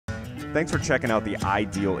Thanks for checking out the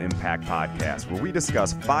Ideal Impact Podcast, where we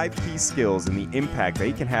discuss 5 key skills and the impact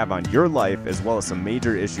they can have on your life, as well as some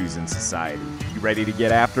major issues in society. You ready to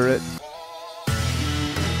get after it?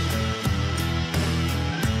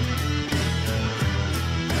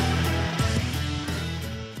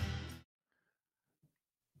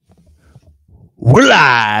 We're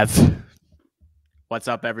live. What's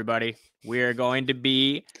up, everybody? We are going to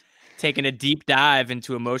be taking a deep dive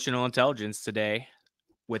into emotional intelligence today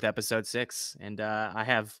with episode 6. And I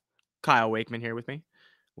have Kyle Wakeman here with me.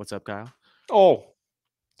 What's up, Kyle? Oh,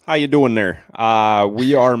 how you doing there?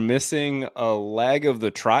 We are missing a leg of the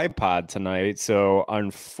tripod tonight. So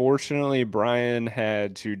unfortunately, Brian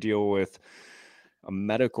had to deal with a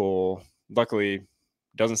medical, luckily,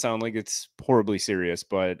 doesn't sound like it's horribly serious,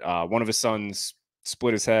 but one of his sons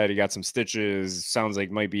split his head. He got some stitches. Sounds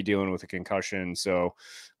like might be dealing with a concussion. So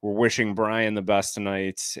we're wishing Brian the best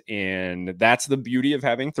tonight. And that's the beauty of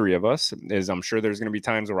having 3 of us, is I'm sure there's going to be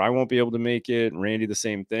times where I won't be able to make it. Randy, the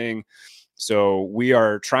same thing. So we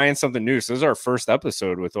are trying something new. So this is our first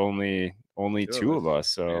episode with only 2 of us.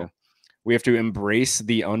 So yeah. We have to embrace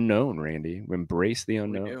the unknown, Randy. Embrace the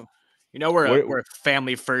unknown. We do. You know, we're a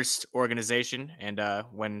family first organization, and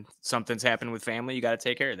when something's happened with family, you got to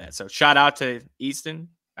take care of that. So shout out to Easton.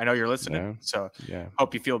 I know you're listening, so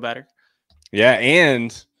hope you feel better. Yeah,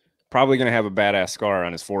 and probably gonna have a badass scar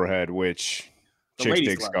on his forehead, which chicks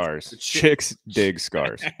dig scars. Chicks dig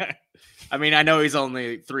scars. I mean, I know he's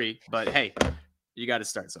only 3, but hey, you got to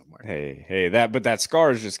start somewhere. Hey, that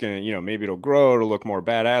scar is just gonna, maybe it'll grow, it'll look more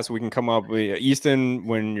badass. We can come up with Easton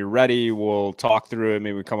when you're ready. We'll talk through it.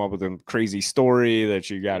 Maybe we come up with a crazy story that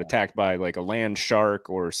you got attacked by like a land shark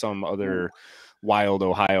or some other wild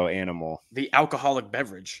Ohio animal. The alcoholic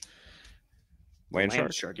beverage. Land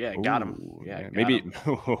shark. Yeah, got him. Yeah, maybe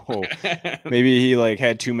maybe he like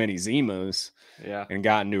had too many Zimas. Yeah, and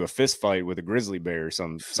got into a fist fight with a grizzly bear or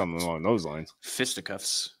something along those lines.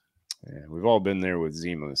 Fisticuffs. Yeah, we've all been there with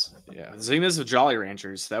Zimas. Yeah, Zimas with Jolly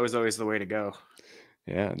Ranchers. That was always the way to go.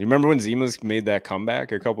 Yeah. Do you remember when Zimas made that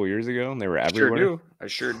comeback a couple years ago? And they were everywhere? I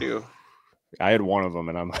sure do. I had one of them,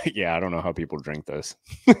 and I'm like, I don't know how people drink this.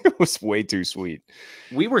 It was way too sweet.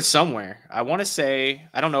 We were somewhere. I want to say,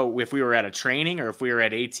 I don't know if we were at a training or if we were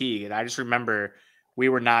at AT, and I just remember we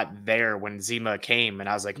were not there when Zima came, and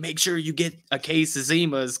I was like, make sure you get a case of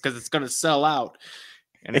Zimas because it's going to sell out.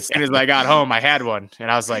 And as soon as I got home, I had one,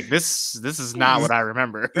 and I was like, "This is not what I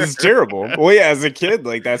remember. This is terrible." Well, yeah, as a kid,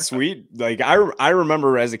 like that's sweet. Like I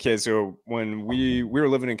remember as a kid. So when we were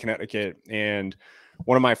living in Connecticut, and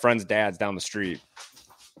one of my friend's dads down the street,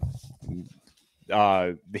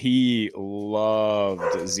 he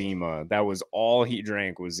loved Zima. That was all he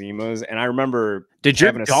drank was Zimas. And I remember, did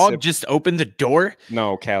your dog just open the door?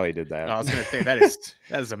 No, Callie did that. I was gonna say that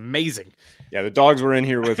is amazing. Yeah, the dogs were in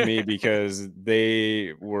here with me because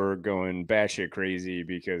they were going batshit crazy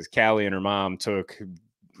because Callie and her mom took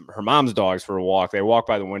her mom's dogs for a walk. They walk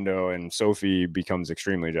by the window, and Sophie becomes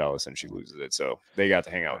extremely jealous and she loses it. So they got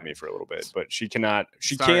to hang out with me for a little bit, but she can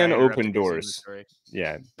open doors.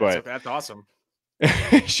 Yeah, but that's awesome.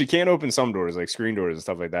 She can't open some doors, like screen doors and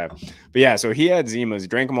stuff like that. But yeah, so he had Zimas. He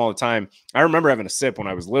drank them all the time. I remember having a sip when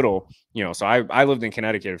I was little, so I lived in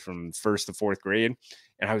Connecticut from 1st to 4th grade.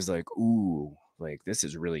 And I was like, ooh, like this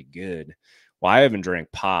is really good. Well, I haven't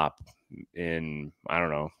drank pop in, I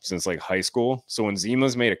don't know, since like high school. So when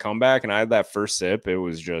Zimas made a comeback and I had that first sip, it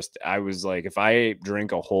was just, I was like, if I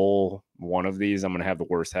drink a whole one of these, I'm going to have the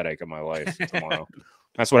worst headache of my life tomorrow.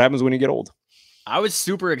 That's what happens when you get old. I was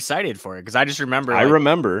super excited for it because I just remember. I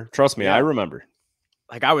remember. Trust me, yeah. I remember.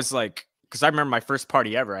 Like I was like, because I remember my first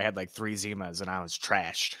party ever. I had like 3 Zimas and I was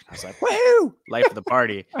trashed. I was like, woohoo, life of the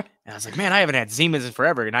party. And I was like, man, I haven't had Zimas in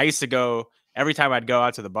forever. And I used to go, every time I'd go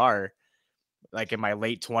out to the bar, like in my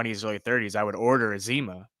late 20s, early 30s, I would order a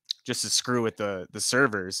Zima just to screw with the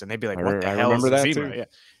servers. And they'd be like, what the hell is a Zima?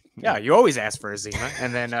 Yeah, you always ask for a Zima.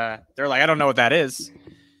 And then they're like, I don't know what that is.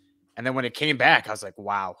 And then when it came back, I was like,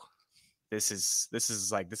 wow, this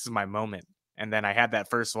is my moment. And then I had that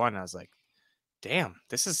first one. And I was like, damn,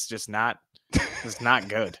 this is just not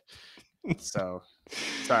good. So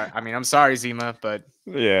sorry. I mean, I'm sorry, Zima, but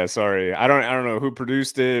yeah, sorry. I don't know who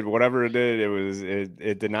produced it, whatever it did.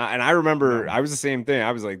 It did not. And I remember I was the same thing.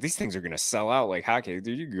 I was like, these things are going to sell out like hotcakes.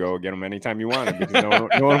 Dude, you can go get them anytime you wanted because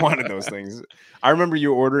no one wanted those things. I remember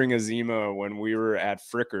you ordering a Zima when we were at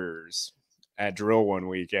Frickers at drill one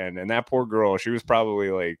weekend. And that poor girl, she was probably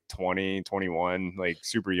like 20, 21, like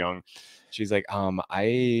super young. She's like,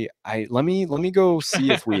 I let me go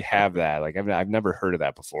see if we have that. Like, I've never heard of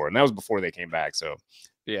that before, and that was before they came back. So,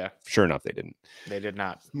 yeah, sure enough, they didn't. They did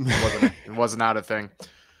not. It was not a thing.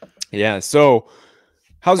 Yeah. So,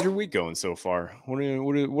 How's your week going so far?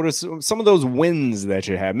 What are some of those wins that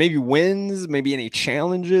you have? Maybe wins, maybe any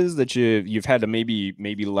challenges that you've had to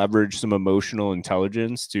maybe leverage some emotional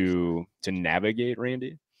intelligence to navigate,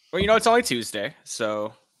 Randy? Well, you know, it's only Tuesday,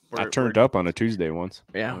 so I we're turned up on a Tuesday once.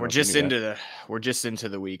 I yeah, don't we're know if you just knew that. into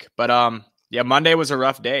the week. But yeah, Monday was a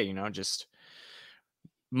rough day, you know, just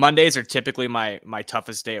Mondays are typically my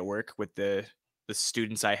toughest day at work with the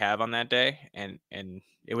students I have on that day, and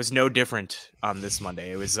it was no different on this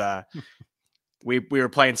Monday. It was we were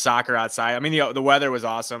playing soccer outside. I mean, the weather was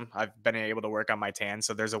awesome. I've been able to work on my tan,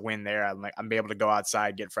 so there's a win there. I'm able to go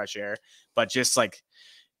outside, get fresh air. But just like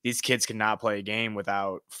these kids cannot play a game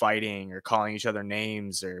without fighting or calling each other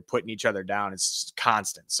names or putting each other down. It's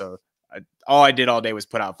constant. So all I did all day was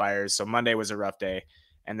put out fires. So Monday was a rough day,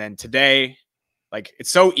 and then today, like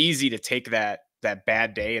it's so easy to take that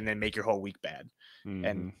bad day and then make your whole week bad.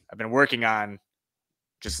 And I've been working on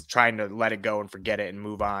just trying to let it go and forget it and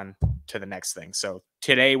move on to the next thing. So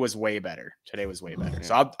today was way better. Yeah.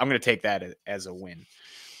 So I'm going to take that as a win.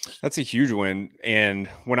 That's a huge win. And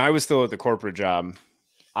when I was still at the corporate job,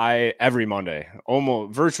 every Monday,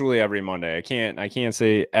 almost virtually every Monday, I can't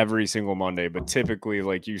say every single Monday, but typically,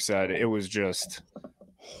 like you said, it was just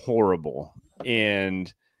horrible.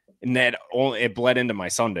 And that it bled into my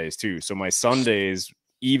Sundays too. So my Sundays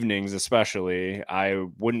evenings, especially, I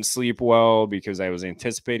wouldn't sleep well because I was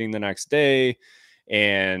anticipating the next day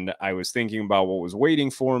and I was thinking about what was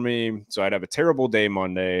waiting for me. So I'd have a terrible day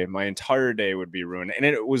Monday. My entire day would be ruined. And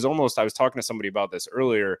it was almost, I was talking to somebody about this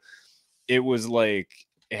earlier. It was like,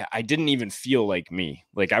 I didn't even feel like me.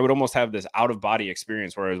 Like I would almost have this out of body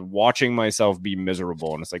experience where I was watching myself be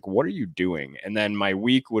miserable. And it's like, what are you doing? And then my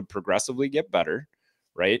week would progressively get better,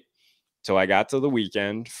 right? Till I got to the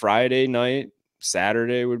weekend. Friday night,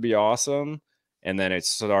 Saturday would be awesome. And then it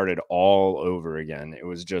started all over again. It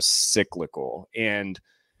was just cyclical. And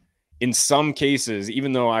in some cases,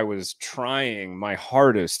 even though I was trying my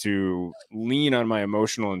hardest to lean on my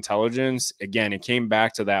emotional intelligence, again, it came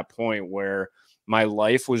back to that point where my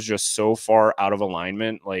life was just so far out of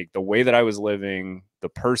alignment. Like the way that I was living, the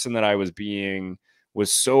person that I was being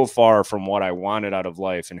was so far from what I wanted out of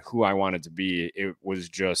life and who I wanted to be. It was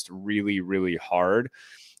just really, really hard.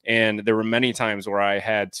 And there were many times where I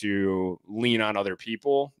had to lean on other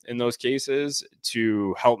people in those cases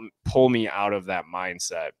to help pull me out of that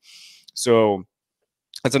mindset. So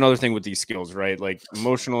that's another thing with these skills, right? Like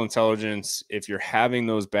emotional intelligence, if you're having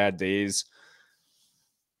those bad days,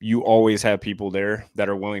 you always have people there that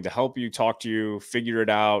are willing to help you, talk to you, figure it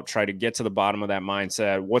out, try to get to the bottom of that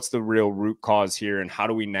mindset. What's the real root cause here? And how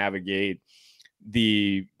do we navigate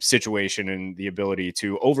the situation and the ability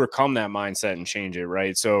to overcome that mindset and change it,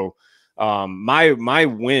 right? So my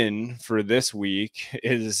win for this week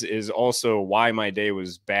is also why my day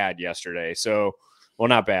was bad yesterday. So, well,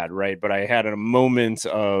 not bad, right? But I had a moment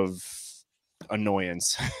of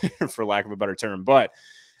annoyance, for lack of a better term. But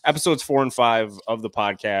episodes 4 and 5 of the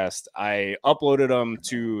podcast, I uploaded them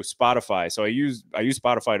to Spotify. So I use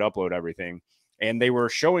Spotify to upload everything, and they were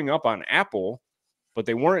showing up on Apple, but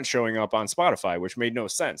they weren't showing up on Spotify, which made no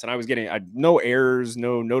sense. And I was getting no errors,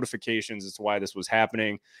 no notifications as to why this was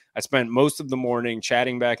happening. I spent most of the morning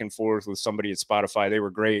chatting back and forth with somebody at Spotify. They were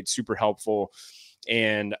great, super helpful.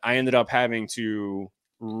 And I ended up having to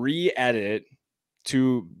re-edit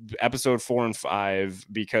to episode 4 and 5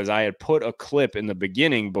 because I had put a clip in the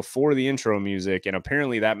beginning before the intro music, and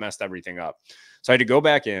apparently that messed everything up. So I had to go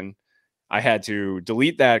back in. I had to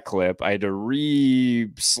delete that clip. I had to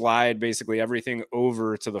re-slide basically everything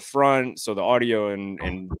over to the front so the audio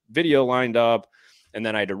and video lined up. And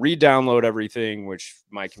then I had to re-download everything, which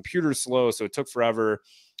my computer's slow, so it took forever.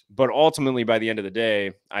 But ultimately, by the end of the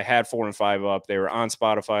day, I had 4 and 5 up. They were on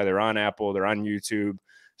Spotify, they're on Apple, they're on YouTube.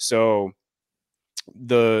 So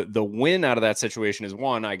the win out of that situation is,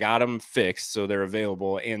 one, I got them fixed, so they're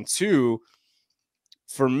available. And two,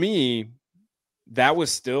 for me, that was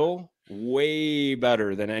still way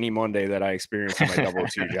better than any Monday that I experienced in my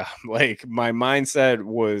W-2 job. Like my mindset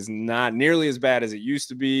was not nearly as bad as it used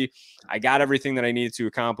to be. I got everything that I needed to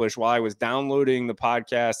accomplish while I was downloading the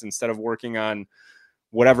podcast instead of working on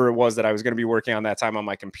whatever it was that I was going to be working on that time on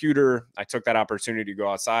my computer. I took that opportunity to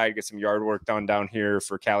go outside, get some yard work done down here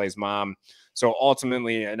for Callie's mom. So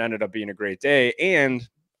ultimately it ended up being a great day. And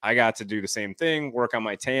I got to do the same thing, work on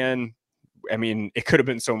my tan. I mean, it could have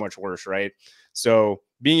been so much worse, right? So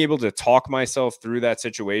being able to talk myself through that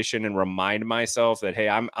situation and remind myself that, hey,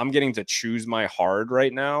 I'm getting to choose my hard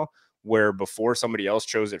right now, where before somebody else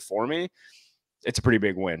chose it for me, it's a pretty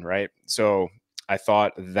big win, right? So I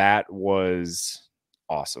thought that was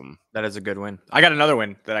awesome. That is a good win. I got another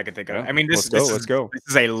win that I could think of. Yeah, I mean, let's go. This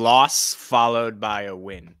is a loss followed by a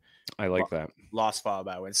win. I like that. Loss followed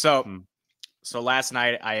by a win. So last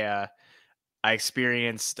night I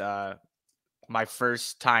experienced my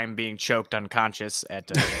first time being choked unconscious at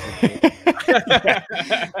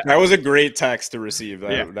that was a great text to receive.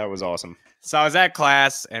 That was awesome. So I was at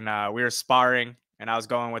class and we were sparring, and I was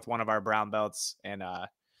going with one of our brown belts, and I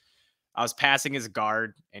was passing his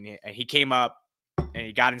guard, and he came up and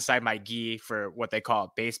he got inside my gi for what they call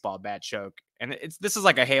a baseball bat choke. And this is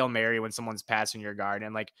like a Hail Mary when someone's passing your guard,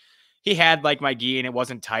 and like he had like my gi and it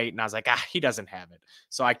wasn't tight, and I was like, he doesn't have it.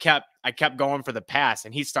 So I kept going for the pass,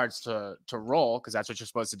 and he starts to roll because that's what you're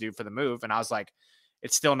supposed to do for the move. And I was like,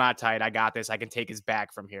 it's still not tight. I got this. I can take his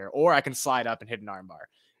back from here, or I can slide up and hit an armbar.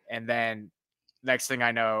 And then next thing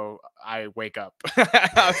I know, I wake up.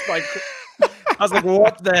 I was like,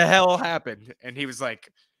 what the hell happened? And he's like,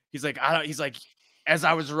 as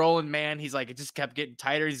I was rolling, man, he's like, it just kept getting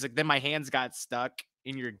tighter. He's like, then my hands got stuck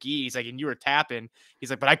in your gi. He's like, and you were tapping. He's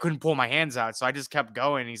like, but I couldn't pull my hands out. So I just kept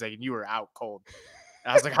going. He's like, and you were out cold.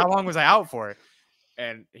 And I was like, how long was I out for?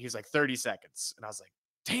 And he's like, 30 seconds. And I was like,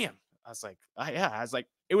 damn. I was like, yeah. I was like,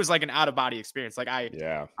 it was like an out of body experience. Like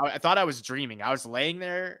I thought I was dreaming. I was laying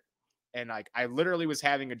there and like, I literally was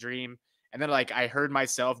having a dream. And then like, I heard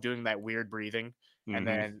myself doing that weird breathing. And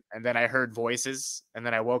then I heard voices, and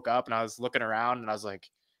then I woke up and I was looking around and I was like,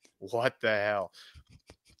 what the hell?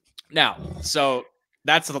 Now, so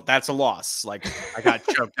that's a loss. Like I got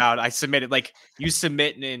choked out. I submitted, like you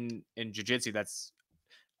submit in jiu-jitsu.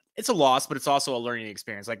 It's a loss, but it's also a learning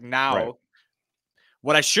experience. Like now,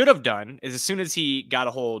 what I should have done is as soon as he got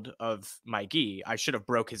a hold of my gi, I should have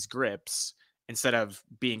broke his grips instead of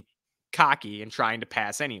being cocky and trying to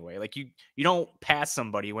pass anyway. Like you don't pass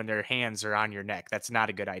somebody when their hands are on your neck. That's not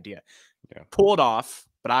a good idea. Yeah. Pull it off,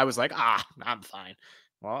 but I was like, I'm fine.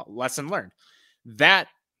 Well, lesson learned. That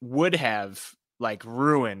would have like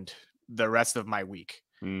ruined the rest of my week.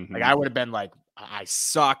 Like I would have been like, I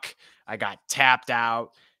suck. I got tapped out.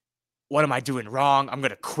 What am I doing wrong? I'm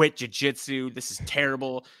gonna quit jiu-jitsu. This is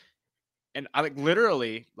terrible. And I like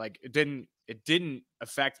literally like it didn't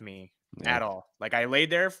affect me at all. Like I laid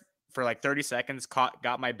there for like 30 seconds,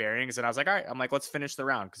 got my bearings, and I was like, all right, I'm like, let's finish the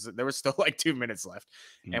round because there was still like 2 minutes left.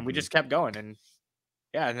 And we just kept going. And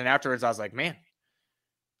yeah, and then afterwards I was like, man,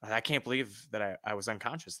 I can't believe that I was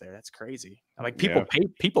unconscious there. That's crazy. I'm like,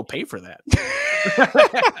 people pay for that.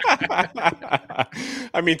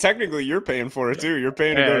 I mean, technically you're paying for it too. You're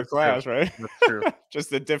paying to go to class, true. right? That's true.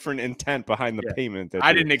 Just a different intent behind the payment.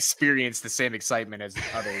 I didn't experience the same excitement as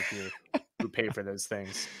others who pay for those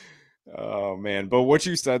things. Oh man. But what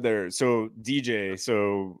you said there, so DJ,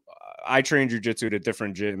 I train jiu-jitsu at a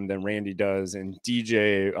different gym than Randy does, and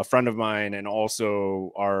DJ, a friend of mine, and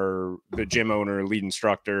also the gym owner, lead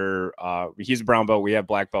instructor. He's a brown belt. We have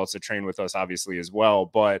black belts that train with us, obviously, as well.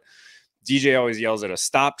 But DJ always yells at us,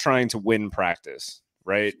 "Stop trying to win practice,"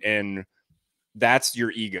 right? And that's your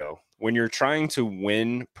ego. When you're trying to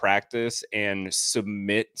win practice and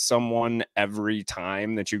submit someone every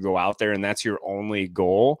time that you go out there, and that's your only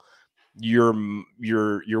goal, you're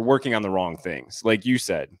working on the wrong things. Like you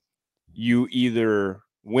said, you either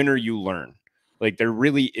win or you learn. Like there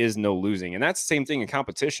really is no losing. And that's the same thing in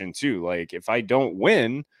competition too. Like if I don't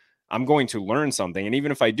win, I'm going to learn something. And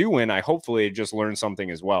even if I do win, I hopefully just learn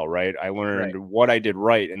something as well, right? I learned what I did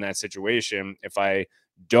right in that situation. If I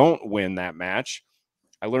don't win that match,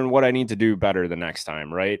 I learn what I need to do better the next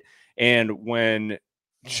time, right? And when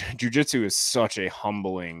jiu-jitsu is such a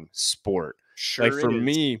humbling sport. Like for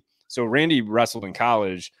me, so Randy wrestled in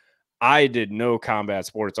college. I did no combat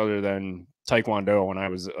sports other than Taekwondo when I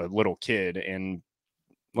was a little kid. And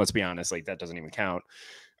let's be honest, like that doesn't even count.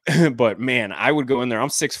 But man, I would go in there. I'm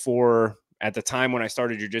 6'4". At the time when I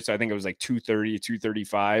started jiu-jitsu, I think it was like 230,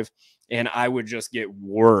 235. And I would just get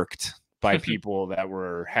worked by people that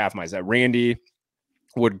were half my size. Randy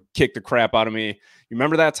would kick the crap out of me. You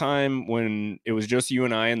remember that time when it was just you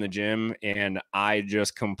and I in the gym and I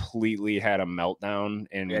just completely had a meltdown?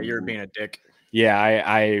 And yeah, you were being a dick. Yeah,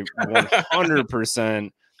 I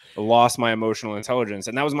 100% lost my emotional intelligence.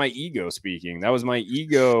 And that was my ego speaking. That was my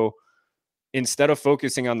ego. Instead of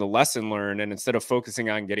focusing on the lesson learned and instead of focusing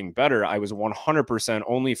on getting better, I was 100%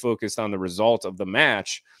 only focused on the result of the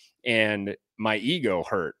match. And my ego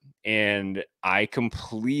hurt. And I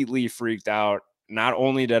completely freaked out. Not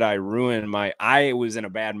only did I ruin I was in a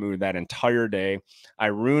bad mood that entire day. I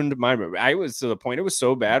ruined I was to the point, it was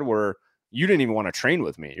so bad where you didn't even want to train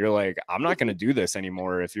with me. You're like, I'm not going to do this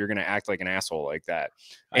anymore if you're going to act like an asshole like that.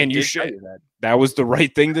 And you should. That was the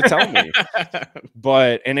right thing to tell me.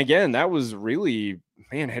 And again, that was really,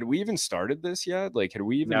 man, had we even started this yet? Like, had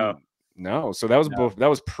we No, even no. So that was no. that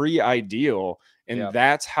was pre-ideal. And Yeah.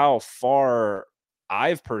 that's how far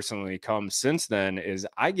I've personally come since then is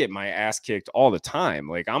I get my ass kicked all the time.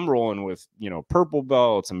 Like I'm rolling with, purple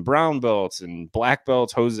belts and brown belts and black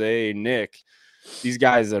belts, Jose, Nick, these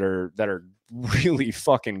guys that are really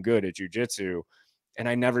fucking good at jujitsu. And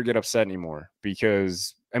I never get upset anymore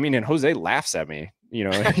because I mean, and Jose laughs at me, he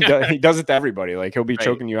does it to everybody. Like he'll be Right.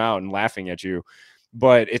 choking you out and laughing at you,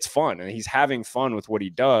 but it's fun and he's having fun with what he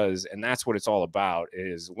does. And that's what it's all about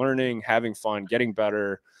is learning, having fun, getting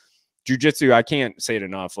better. Jiu-jitsu, I can't say it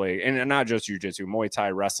enough. Like, and not just jiu-jitsu, Muay Thai,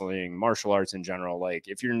 wrestling, martial arts in general. Like,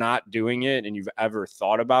 if you're not doing it and you've ever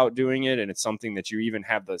thought about doing it, and it's something that you even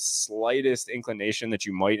have the slightest inclination that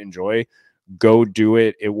you might enjoy, go do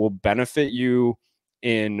it. It will benefit you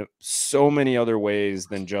in so many other ways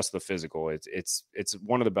than just the physical. It's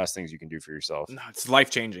one of the best things you can do for yourself. No, it's life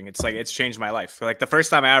changing. It's like it's changed my life. Like the first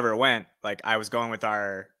time I ever went, like I was going with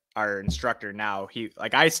our instructor. Now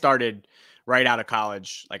I started right out of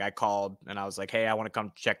college. Like I called and I was like, hey, I want to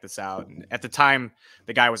come check this out. And at the time,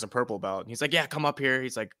 the guy was a purple belt. And he's like, yeah, come up here.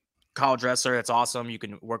 He's like, college wrestler. It's awesome. You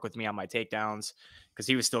can work with me on my takedowns because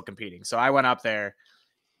he was still competing. So I went up there.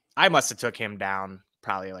 I must have took him down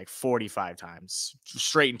probably like 45 times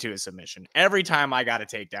straight into a submission. Every time I got a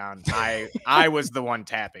takedown, I was the one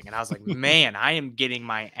tapping. And I was like, man, I am getting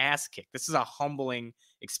my ass kicked. This is a humbling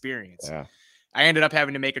experience. Yeah. I ended up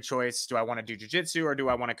having to make a choice. Do I want to do jiu-jitsu or do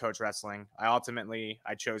I want to coach wrestling? I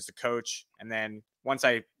chose to coach. And then once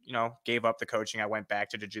I, gave up the coaching, I went back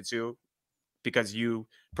to jiu-jitsu because you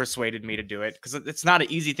persuaded me to do it. Because it's not an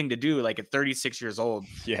easy thing to do, like at 36 years old,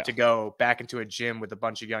 to go back into a gym with a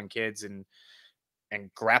bunch of young kids and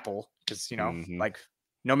grapple. Because, like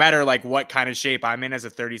no matter like what kind of shape I'm in as a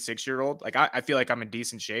 36-year-old, like I feel like I'm in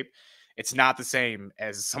decent shape. It's not the same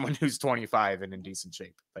as someone who's 25 and in decent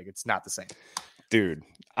shape. Like it's not the same. Dude,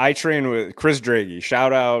 I train with Chris Draghi.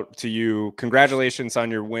 Shout out to you. Congratulations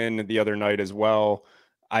on your win the other night as well.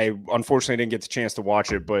 I unfortunately didn't get the chance to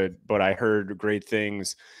watch it, but I heard great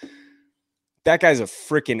things. That guy's a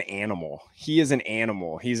freaking animal. He is an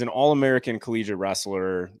animal. He's an all-American collegiate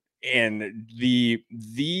wrestler and the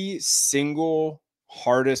single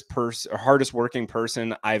hardest working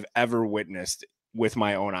person I've ever witnessed with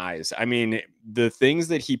my own eyes. I mean, the things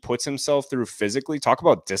that he puts himself through physically, talk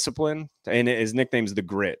about discipline, and his nickname's the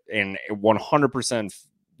Grit, and 100%,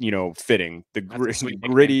 fitting. The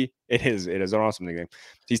gritty. It is an awesome nickname.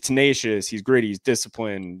 He's tenacious. He's gritty. He's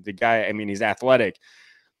disciplined. The guy, I mean, he's athletic.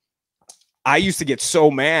 I used to get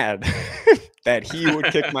so mad that he would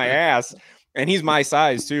kick my ass, and he's my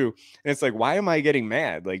size too. And it's like, why am I getting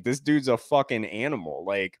mad? Like, this dude's a fucking animal.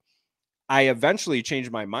 Like, I eventually changed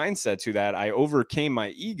my mindset to that. I overcame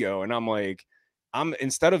my ego and I'm like,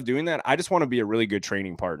 instead of doing that, I just want to be a really good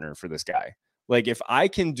training partner for this guy. Like if I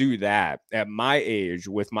can do that at my age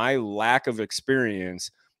with my lack of experience,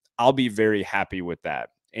 I'll be very happy with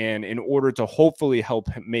that. And in order to hopefully help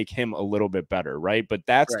make him a little bit better. Right. But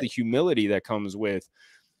that's the humility that comes with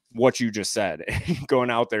what you just said,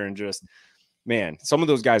 going out there and just, man, some of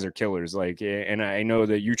those guys are killers. Like, and I know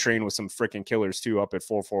that you train with some freaking killers too up at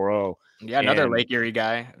 440. Yeah, another Lake Erie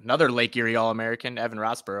guy, another Lake Erie All-American, Evan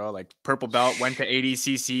Rossborough, like purple belt, went to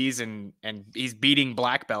ADCCs and he's beating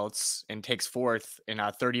black belts and takes fourth in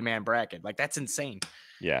a 30-man bracket. Like that's insane.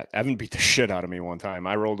 Yeah, Evan beat the shit out of me one time.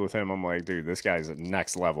 I rolled with him. I'm like, dude, this guy's at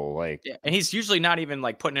next level. Like, yeah, and he's usually not even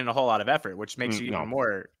like putting in a whole lot of effort, which makes you even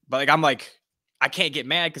more. But like, I'm like, I can't get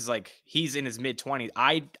mad because like he's in his mid-20s.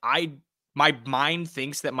 My mind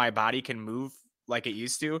thinks that my body can move like it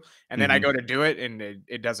used to, and then I go to do it and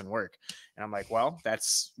it doesn't work. And I'm like, well,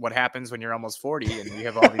 that's what happens when you're almost 40 and you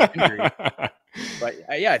have all these injuries. But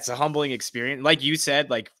yeah, it's a humbling experience. Like you said,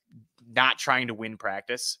 like not trying to win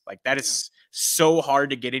practice, like that is so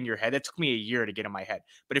hard to get in your head. It took me a year to get in my head.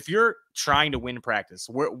 But if you're trying to win practice,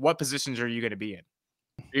 what positions are you going to be in?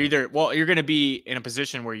 You're going to be in a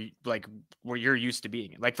position where you're used to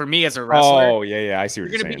being. Like for me as a wrestler, oh yeah, I see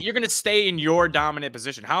what you're saying. You're going to stay in your dominant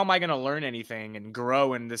position. How am I going to learn anything and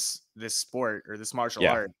grow in this sport or this martial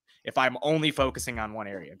art if I'm only focusing on one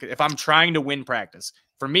area? If I'm trying to win practice,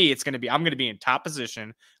 for me, I'm going to be in top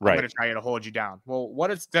position. I'm going to try to hold you down. Well,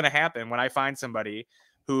 what is going to happen when I find somebody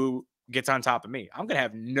who gets on top of me? I'm going to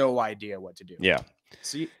have no idea what to do. Yeah.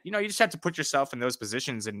 So, you just have to put yourself in those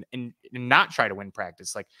positions and not try to win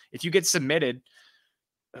practice. Like if you get submitted,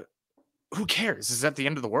 who cares? Is that the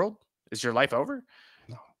end of the world? Is your life over?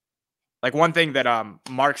 No. Like one thing that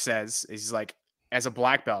Mark says is like, as a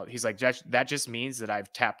black belt, he's like, that just means that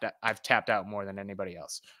I've tapped out more than anybody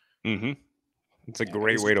else. Mm-hmm. It's a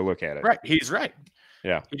great way to look at it. Right. He's right.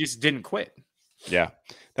 Yeah. He just didn't quit. Yeah,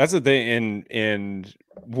 that's the thing. And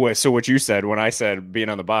what you said when I said being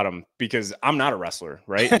on the bottom, because I'm not a wrestler,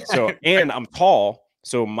 right? So, and I'm tall.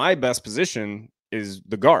 So my best position is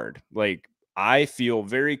the guard. Like, I feel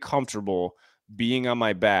very comfortable being on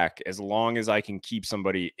my back as long as I can keep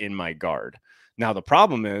somebody in my guard. Now, the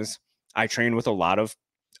problem is I train with a lot of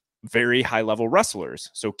very high level wrestlers.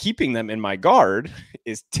 So keeping them in my guard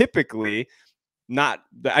is typically not,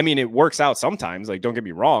 I mean, it works out sometimes. Like, don't get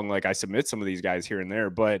me wrong. Like, I submit some of these guys here and there,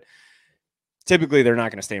 but typically they're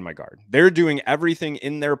not going to stay in my guard. They're doing everything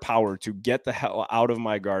in their power to get the hell out of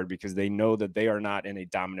my guard because they know that they are not in a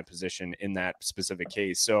dominant position in that specific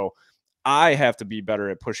case. So I have to be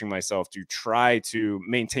better at pushing myself to try to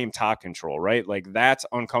maintain top control, right? Like, that's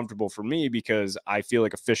uncomfortable for me because I feel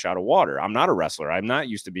like a fish out of water. I'm not a wrestler. I'm not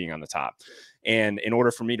used to being on the top. And in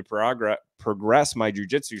order for me to progress my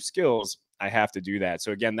jujitsu skills, I have to do that.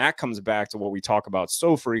 So again, that comes back to what we talk about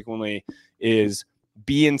so frequently is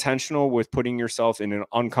be intentional with putting yourself in an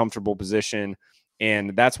uncomfortable position.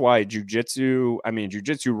 And that's why jujitsu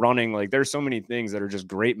running, like, there's so many things that are just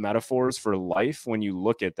great metaphors for life when you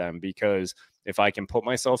look at them, because if I can put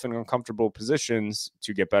myself in uncomfortable positions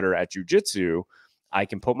to get better at jujitsu, I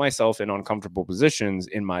can put myself in uncomfortable positions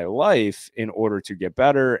in my life in order to get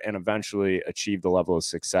better and eventually achieve the level of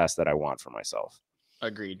success that I want for myself.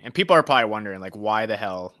 Agreed. And people are probably wondering, like, why the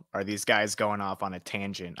hell are these guys going off on a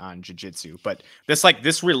tangent on jujitsu? But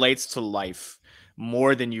this relates to life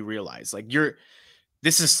more than you realize. Like,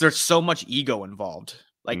 there's so much ego involved.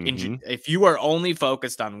 Like, if you are only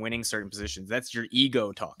focused on winning certain positions, that's your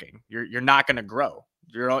ego talking. You're not going to grow.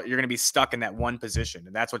 You're going to be stuck in that one position,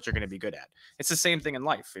 and that's what you're going to be good at. It's the same thing in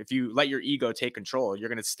life. If you let your ego take control, you're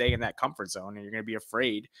going to stay in that comfort zone, and you're going to be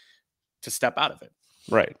afraid to step out of it.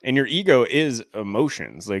 Right. And your ego is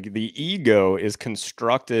emotions. Like, the ego is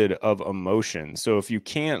constructed of emotion. So if you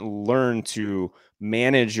can't learn to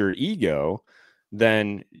manage your ego,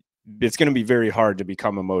 then it's going to be very hard to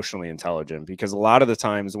become emotionally intelligent, because a lot of the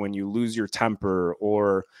times when you lose your temper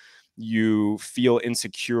or you feel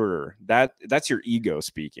insecure, that's your ego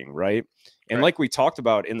speaking, right? And Right. like we talked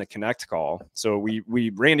about in the Connect call, so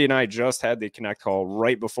we Randy and I just had the Connect call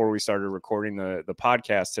right before we started recording the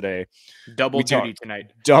podcast today. Double duty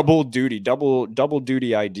tonight. Double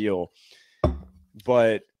duty ideal.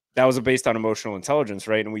 But that was based on emotional intelligence,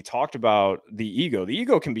 right? And we talked about the ego. The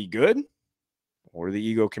ego can be good or the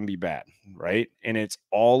ego can be bad, right? And it's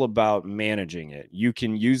all about managing it. You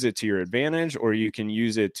can use it to your advantage or you can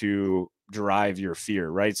use it to drive your fear,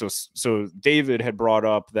 right? So David had brought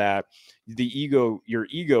up that your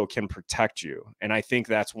ego can protect you. And I think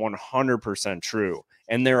that's 100% true.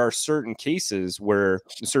 And there are certain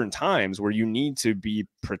times where you need to be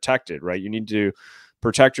protected, right? You need to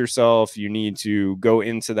protect yourself. You need to go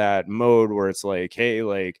into that mode where it's like, hey,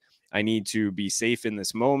 like, I need to be safe in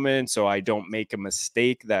this moment so I don't make a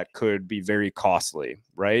mistake that could be very costly,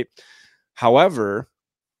 right? However,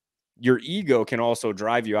 your ego can also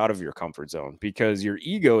drive you out of your comfort zone, because your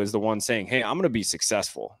ego is the one saying, hey, I'm going to be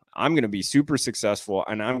successful. I'm going to be super successful,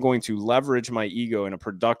 and I'm going to leverage my ego in a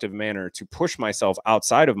productive manner to push myself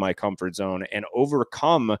outside of my comfort zone and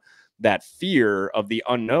overcome that fear of the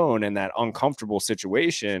unknown and that uncomfortable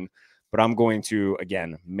situation. But I'm going to,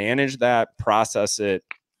 again, manage that, process it,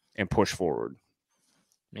 and push forward.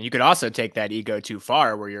 And you could also take that ego too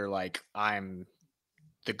far where you're like, I'm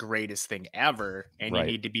the greatest thing ever, and you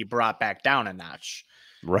need to be brought back down a notch.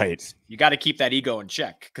 Right. You got to keep that ego in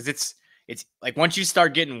check, because it's like once you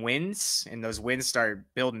start getting wins and those wins start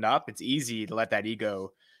building up, it's easy to let that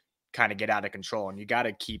ego kind of get out of control, and you got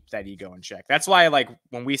to keep that ego in check. That's why, like,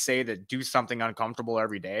 when we say that do something uncomfortable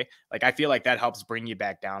every day, like, I feel like that helps bring you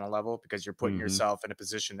back down a level, because you're putting yourself in a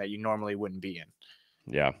position that you normally wouldn't be in.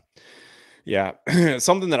 Yeah. Yeah.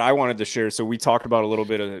 Something that I wanted to share. So we talked about a little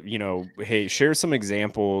bit of, hey, share some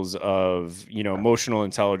examples of, emotional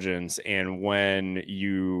intelligence and when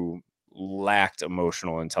you lacked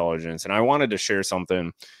emotional intelligence. And I wanted to share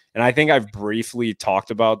something. And I think I've briefly talked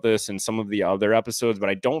about this in some of the other episodes, but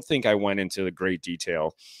I don't think I went into the great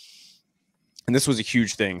detail. And this was a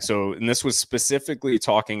huge thing. And this was specifically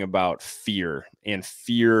talking about fear and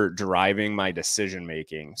fear driving my decision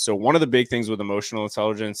making. So one of the big things with emotional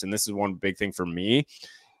intelligence, and this is one big thing for me,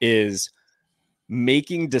 is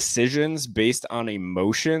making decisions based on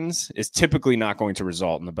emotions is typically not going to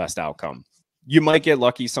result in the best outcome. You might get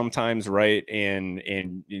lucky sometimes, right? And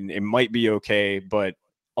it might be okay, but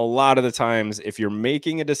a lot of the times, if you're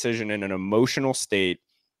making a decision in an emotional state,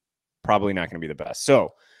 probably not going to be the best.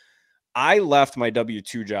 So I left my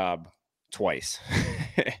W-2 job twice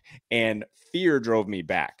and fear drove me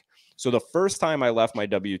back. So the first time I left my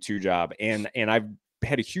W-2 job, and I've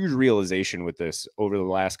had a huge realization with this over the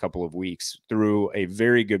last couple of weeks through a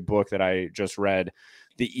very good book that I just read,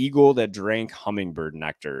 The Eagle That Drank Hummingbird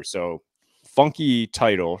Nectar. So funky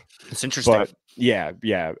title. It's interesting. But yeah.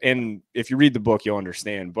 And if you read the book, you'll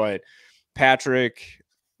understand. But Patrick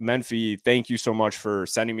Menfee, thank you so much for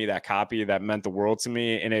sending me that copy. That meant the world to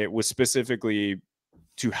me. And it was specifically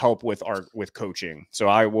to help with coaching. So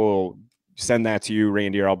I will send that to you,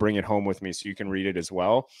 Randy, or I'll bring it home with me so you can read it as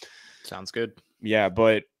well. Sounds good. Yeah.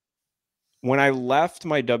 But when I left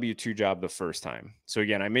my W-2 job the first time, so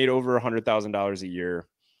again, I made over $100,000 a year,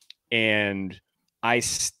 and I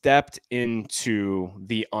stepped into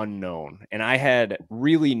the unknown, and I had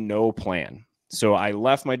really no plan. So I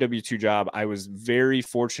left my W-2 job. I was very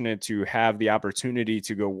fortunate to have the opportunity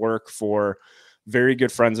to go work for very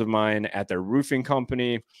good friends of mine at their roofing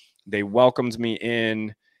company. They welcomed me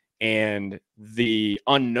in, and the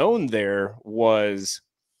unknown there was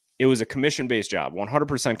it was a commission-based job,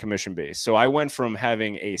 100% commission-based. So I went from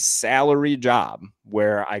having a salary job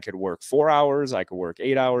where I could work 4 hours, I could work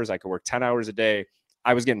 8 hours, I could work 10 hours a day.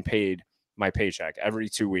 I was getting paid my paycheck every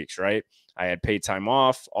 2 weeks, right? I had paid time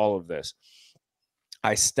off, all of this.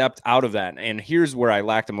 I stepped out of that. And here's where I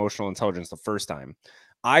lacked emotional intelligence the first time.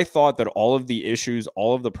 I thought that all of the issues,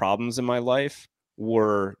 all of the problems in my life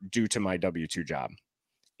were due to my W-2 job.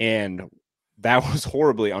 And that was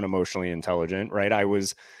horribly unemotionally intelligent, right? I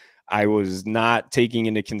was not taking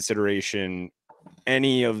into consideration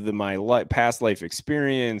any of my past life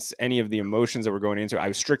experience, any of the emotions that were going into it. I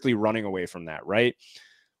was strictly running away from that, right?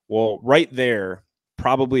 Well, right there, it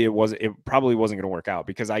probably wasn't going to work out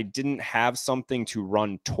because I didn't have something to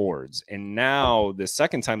run towards. And now the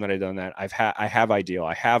second time that I've done that, I have ideal.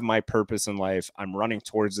 I have my purpose in life. I'm running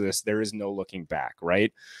towards this. There is no looking back,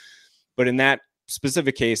 right? But in that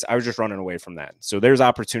specific case, I was just running away from that. So there's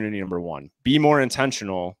opportunity number one. Be more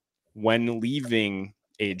intentional when leaving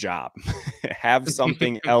a job. Have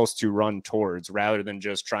something else to run towards rather than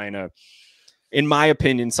just trying to, in my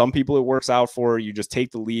opinion, some people it works out for. You just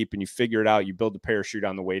take the leap and you figure it out. You build the parachute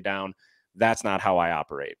on the way down. That's not how I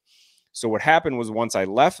operate. So what happened was once I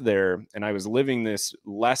left there and I was living this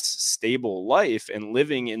less stable life and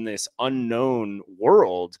living in this unknown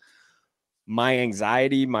world, my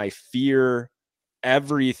anxiety, my fear,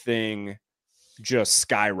 everything just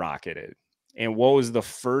skyrocketed. And what was the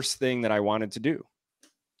first thing that I wanted to do?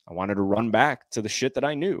 I wanted to run back to the shit that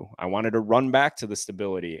I knew. I wanted to run back to the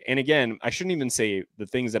stability. And again, I shouldn't even say the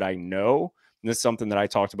things that I know. And this is something that I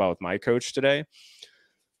talked about with my coach today.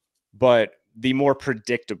 But the more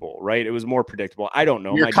predictable, right? It was more predictable. I don't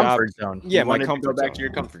know. Your my comfort job, zone. Yeah, you my comfort comfort zone. Go back zone. to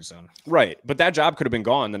your comfort zone. Right. But that job could have been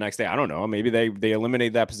gone the next day. I don't know. Maybe they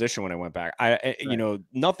eliminated that position when I went back. Right. You know,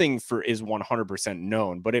 nothing is 100%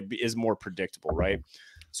 known, but it is more predictable, right?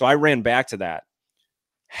 So I ran back to that.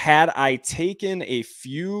 Had I taken a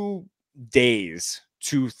few days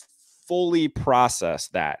to fully process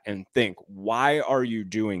that and think, why are you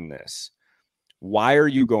doing this? Why are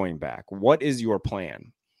you going back? What is your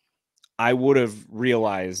plan? I would have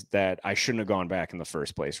realized that I shouldn't have gone back in the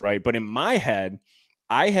first place, right? But in my head,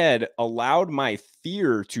 I had allowed my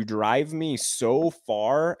fear to drive me so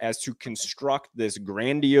far as to construct this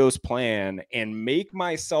grandiose plan and make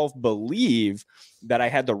myself believe that I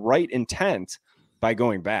had the right intent by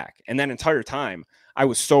going back. And that entire time, I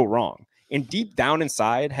was so wrong. And deep down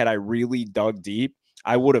inside, had I really dug deep,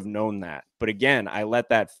 I would have known that. But again, I let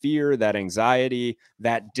that fear, that anxiety,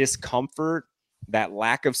 that discomfort, that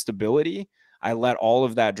lack of stability, I let all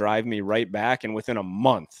of that drive me right back. And within a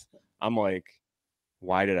month, I'm like,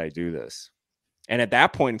 why did I do this? And at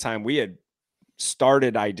that point in time, we had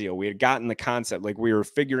started Ideal. We had gotten the concept, like we were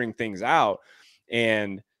figuring things out.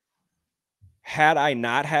 And had I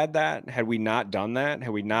not had that, had we not done that,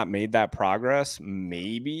 had we not made that progress,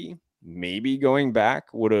 maybe going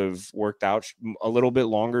back would have worked out a little bit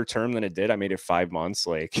longer term than it did. I made it 5 months,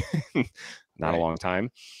 like not a long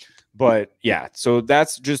time. But yeah, so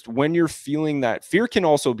that's just when you're feeling that fear can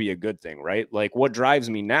also be a good thing, right? Like what drives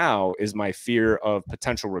me now is my fear of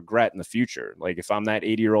potential regret in the future. Like if I'm that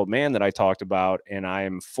 80-year-old man that I talked about and I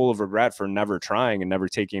am full of regret for never trying and never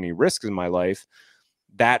taking any risks in my life,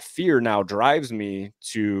 that fear now drives me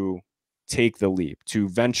to take the leap, to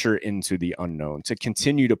venture into the unknown, to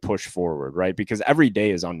continue to push forward, right? Because every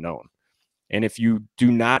day is unknown. And if you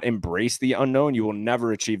do not embrace the unknown, you will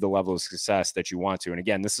never achieve the level of success that you want to. And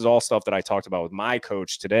again, this is all stuff that I talked about with my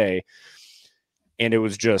coach today. And it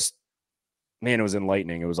was just, man, it was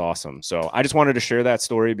enlightening. It was awesome. So I just wanted to share that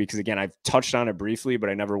story because, again, I've touched on it briefly, but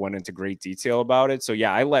I never went into great detail about it. So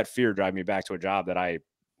yeah, I let fear drive me back to a job that I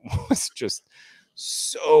was just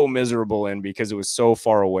so miserable in because it was so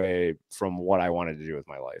far away from what I wanted to do with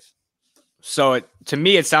my life. So to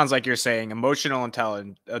me, it sounds like you're saying emotional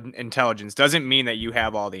intelligence doesn't mean that you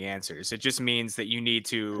have all the answers. It just means that you need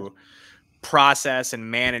to process and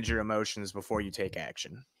manage your emotions before you take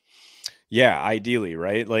action. Yeah, ideally,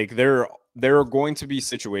 right? Like there are going to be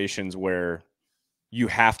situations where you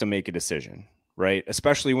have to make a decision, right?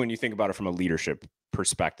 Especially when you think about it from a leadership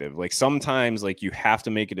perspective. Like sometimes like you have to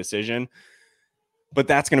make a decision, but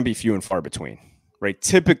that's going to be few and far between, right?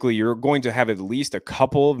 Typically, you're going to have at least a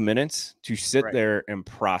couple of minutes to sit there and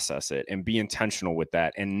process it and be intentional with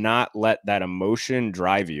that and not let that emotion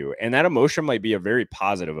drive you. And that emotion might be a very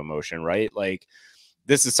positive emotion, right? Like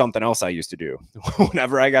this is something else I used to do.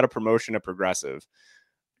 Whenever I got a promotion at Progressive,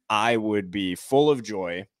 I would be full of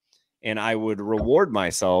joy and I would reward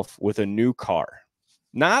myself with a new car.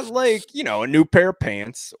 Not like, a new pair of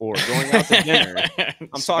pants or going out to dinner.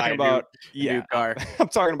 I'm talking about, new car. I'm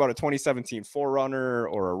talking about a 2017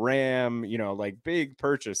 4Runner or a Ram, like big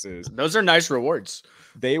purchases. Those are nice rewards.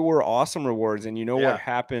 They were awesome rewards. And you know what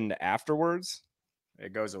happened afterwards?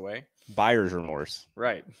 It goes away. Buyer's remorse.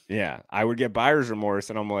 Right. Yeah. I would get buyer's remorse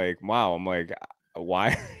and I'm like, wow,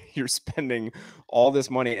 why you're spending all this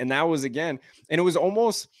money? And that was again, and it was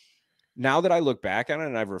almost, now that I look back on it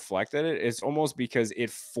and I've reflected it, it's almost because it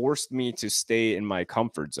forced me to stay in my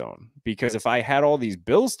comfort zone. Because if I had all these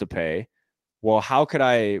bills to pay, well, how could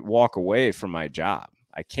I walk away from my job?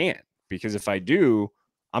 I can't, because if I do,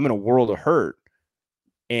 I'm in a world of hurt.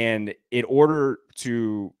 And in order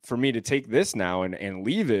for me to take this now and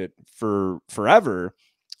leave it for forever,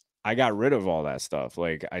 I got rid of all that stuff.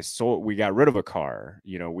 Like we got rid of a car,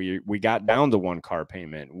 we got down to one car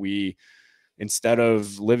payment. Instead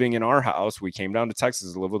of living in our house, we came down to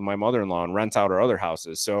Texas to live with my mother-in-law and rent out our other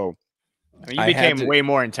houses. So you became way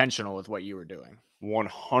more intentional with what you were doing.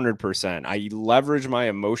 100%. I leverage my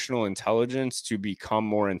emotional intelligence to become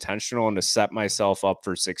more intentional and to set myself up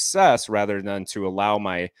for success rather than to allow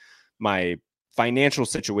my financial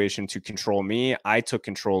situation to control me. I took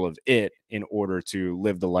control of it in order to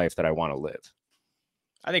live the life that I want to live.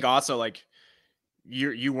 I think also like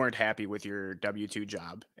you weren't happy with your W-2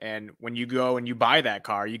 job. And when you go and you buy that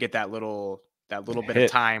car, you get that little bit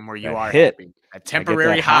of time where you are happy. A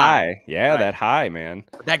temporary high. Yeah, right. That high, man.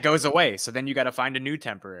 But that goes away. So then you got to find a new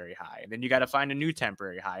temporary high. And then you got to find a new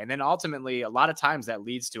temporary high. And then ultimately, a lot of times that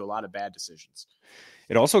leads to a lot of bad decisions.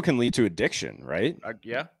 It also can lead to addiction, right?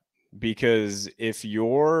 Yeah. Because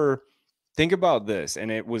think about this,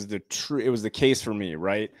 and it was the case for me,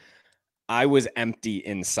 right? I was empty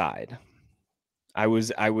inside. I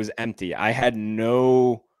was empty.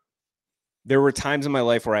 There were times in my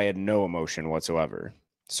life where I had no emotion whatsoever.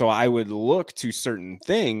 So I would look to certain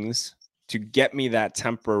things to get me that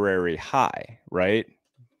temporary high, right?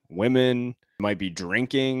 Women, might be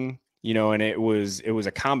drinking, and it was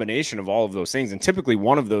a combination of all of those things. And typically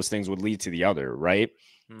one of those things would lead to the other, right?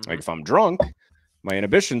 Mm-hmm. Like if I'm drunk, my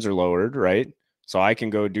inhibitions are lowered, right? So I can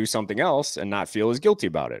go do something else and not feel as guilty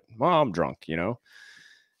about it. Well, I'm drunk,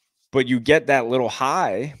 But you get that little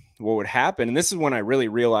high, what would happen, and this is when I really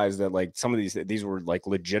realized that like some of these were like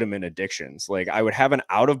legitimate addictions. Like I would have an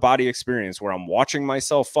out-of-body experience where I'm watching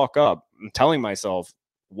myself fuck up. I'm telling myself,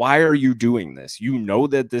 why are you doing this? You know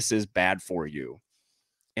that this is bad for you.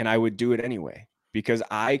 And I would do it anyway because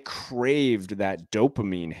I craved that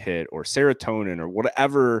dopamine hit or serotonin or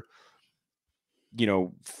whatever,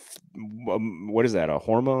 what is that? A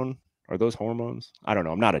hormone? Are those hormones? I don't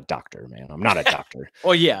know. I'm not a doctor, man. I'm not a doctor.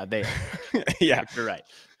 Well, yeah, they are. Yeah. You're right.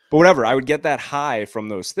 But whatever, I would get that high from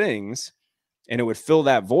those things and it would fill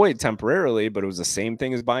that void temporarily, but it was the same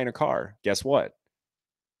thing as buying a car. Guess what?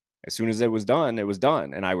 As soon as it was done, it was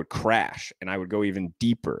done. And I would crash and I would go even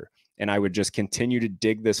deeper. And I would just continue to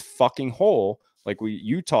dig this fucking hole like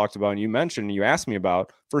you talked about and you mentioned and you asked me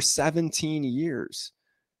about for 17 years.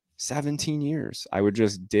 17 years. I would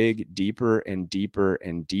just dig deeper and deeper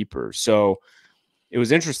and deeper. So it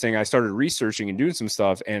was interesting. I started researching and doing some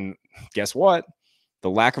stuff. And guess what? The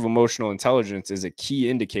lack of emotional intelligence is a key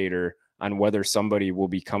indicator on whether somebody will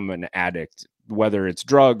become an addict, whether it's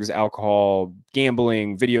drugs, alcohol,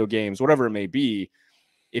 gambling, video games, whatever it may be.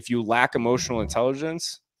 If you lack emotional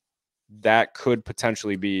intelligence, that could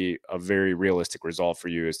potentially be a very realistic result for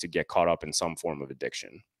you, is to get caught up in some form of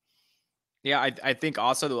addiction. Yeah, I think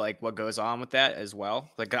also like what goes on with that as well.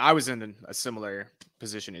 Like I was in a similar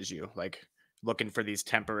position as you, like looking for these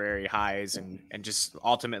temporary highs and just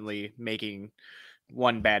ultimately making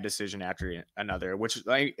one bad decision after another, which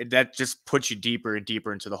that just puts you deeper and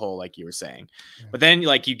deeper into the hole, like you were saying. But then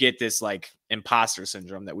like you get this like imposter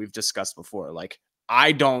syndrome that we've discussed before. Like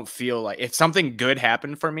I don't feel like if something good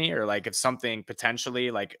happened for me, or like if something potentially,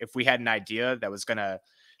 like if we had an idea that was gonna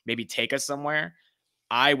maybe take us somewhere,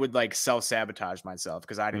 I would like self-sabotage myself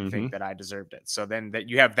because I didn't Mm-hmm. think that I deserved it. So then that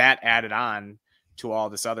you have that added on to all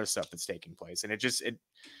this other stuff that's taking place. And it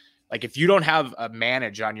like if you don't have a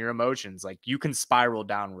manage on your emotions, like you can spiral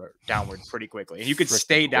downward pretty quickly. And you could Freaking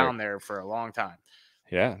stay quick. down there for a long time.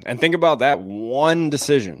 Yeah. And think about that one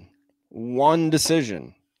decision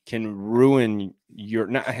can ruin your,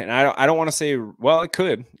 not, and I don't want to say, well, it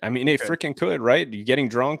could. I mean, it freaking could, right? You getting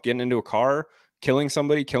drunk, getting into a car, killing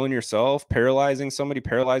somebody, killing yourself, paralyzing somebody,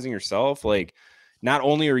 paralyzing yourself. Like, not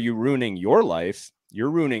only are you ruining your life, you're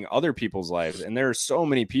ruining other people's lives. And there are so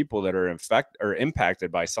many people that are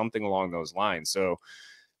impacted by something along those lines. So,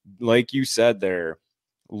 like you said there,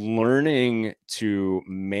 learning to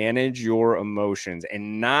manage your emotions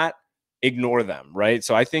and not ignore them, right?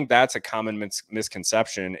 So I think that's a common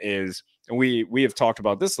misconception is, and we have talked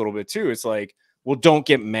about this a little bit too. It's like, well, don't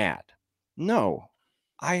get mad. No,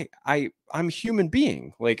 I'm a human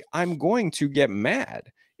being. Like, I'm going to get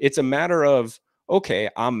mad. It's a matter of, okay,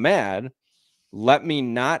 I'm mad. Let me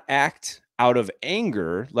not act out of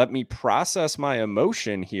anger. Let me process my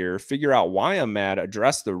emotion here, figure out why I'm mad,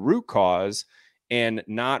 address the root cause, and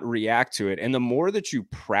not react to it. And the more that you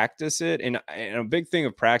practice it, and a big thing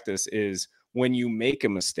of practice is when you make a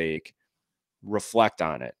mistake, reflect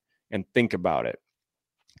on it and think about it.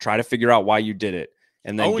 Try to figure out why you did it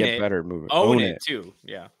and then get better moving. Own it too.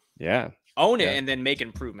 Yeah. Yeah. Own it and then make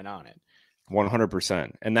improvement on it.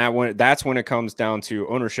 100%. And that's when it comes down to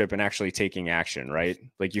ownership and actually taking action, right?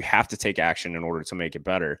 Like, you have to take action in order to make it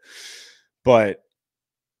better. But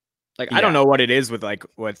like, I don't know what it is with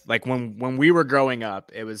when we were growing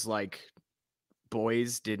up, it was like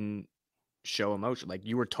boys didn't show emotion. Like,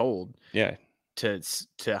 you were told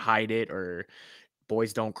to hide it, or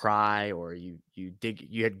boys don't cry, or you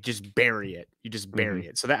just bury it. You just bury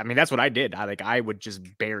it. So that's what I did. I would just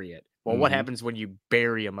bury it. Well, what happens when you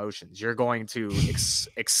bury emotions? You're going to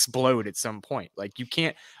explode at some point. Like,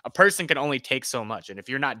 a person can only take so much. And if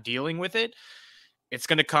you're not dealing with it, it's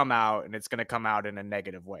going to come out, and it's going to come out in a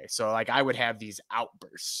negative way. So like, I would have these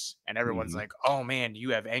outbursts, and everyone's like, oh man,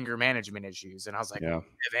 you have anger management issues. And I was like, I have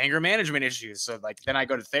anger management issues. So like, then I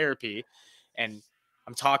go to therapy, and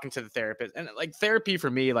I'm talking to the therapist, and like, therapy for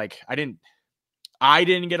me, like, I didn't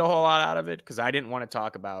get a whole lot out of it because I didn't want to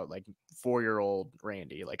talk about like 4-year-old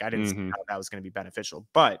Randy. Like, I didn't see how that was going to be beneficial,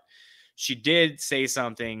 but she did say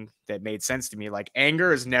something that made sense to me. Like,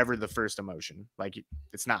 anger is never the first emotion. Like,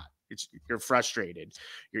 it's not. You're frustrated,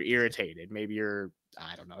 you're irritated, maybe you're,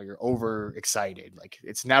 I don't know, you're overexcited. Like,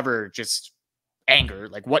 it's never just anger.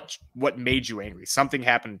 Like, what made you angry? Something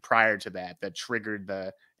happened prior to that triggered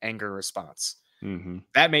the anger response.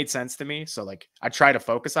 That made sense to me. So like, I try to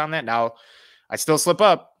focus on that. Now I still slip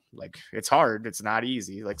up. Like, it's hard. It's not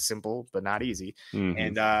easy. Like, simple, but not easy.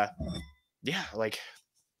 And yeah, like,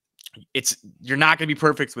 you're not going to be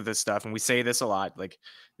perfect with this stuff. And we say this a lot. Like,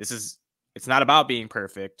 it's not about being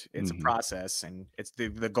perfect. It's a process, and it's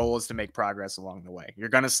the goal is to make progress along the way. You're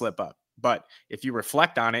going to slip up, but if you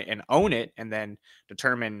reflect on it and own it, and then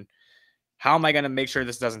determine, how am I going to make sure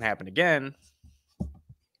this doesn't happen again?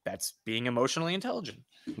 That's being emotionally intelligent.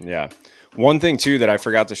 Yeah. One thing too that I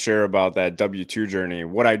forgot to share about that W2 journey,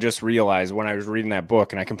 what I just realized when I was reading that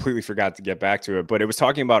book, and I completely forgot to get back to it, but it was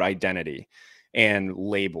talking about identity and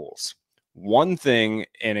labels. One thing,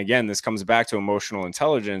 and again, this comes back to emotional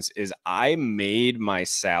intelligence, is I made my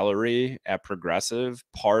salary at Progressive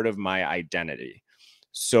part of my identity.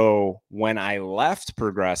 So when I left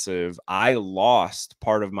Progressive, I lost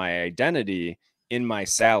part of my identity in my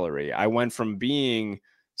salary. I went from being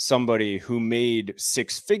somebody who made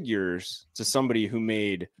 6 figures to somebody who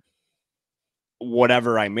made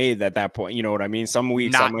whatever I made at that point. You know what I mean? Some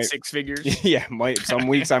weeks not I might 6 figures. Yeah, some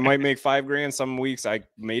weeks I might make 5 grand. Some weeks I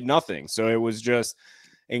made nothing. So it was just,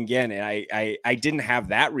 again, I didn't have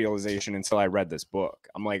that realization until I read this book.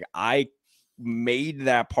 I'm like, I made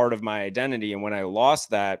that part of my identity. And when I lost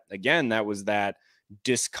that, again, that was that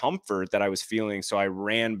discomfort that I was feeling. So I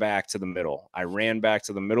ran back to the middle. I ran back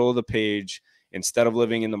to the middle of the page. Instead of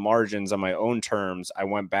living in the margins on my own terms, I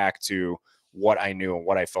went back to what I knew and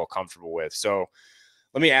what I felt comfortable with. So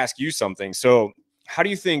let me ask you something. So how do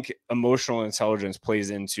you think emotional intelligence plays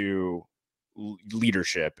into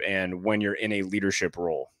leadership and when you're in a leadership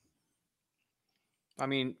role? I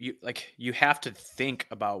mean, you have to think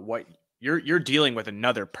about what you're dealing with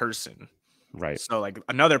another person. Right. So like,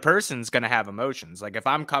 another person's going to have emotions. Like, if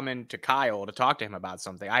I'm coming to Kyle to talk to him about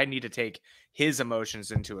something, I need to take his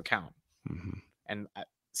emotions into account. And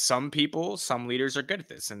some leaders are good at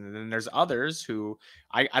this. And then there's others who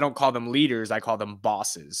I don't call them leaders. I call them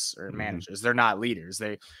bosses or managers. They're not leaders.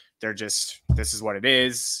 They're just, this is what it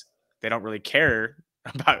is. They don't really care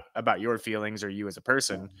about your feelings or you as a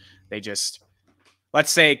person. They just,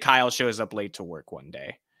 let's say Kyle shows up late to work one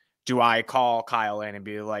day. Do I call Kyle in and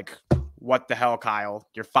be like, what the hell, Kyle?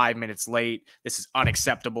 You're 5 minutes late. This is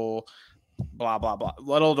unacceptable. Blah, blah, blah.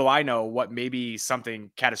 Little do I know what maybe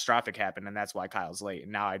something catastrophic happened, and that's why Kyle's late.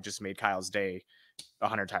 And now I just made Kyle's day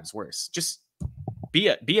 100 times worse. Just be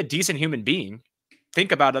a decent human being.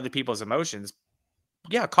 Think about other people's emotions.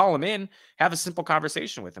 Yeah, call him in. Have a simple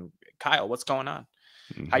conversation with him. Kyle, what's going on?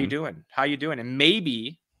 How you doing? How you doing? And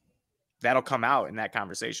maybe that'll come out in that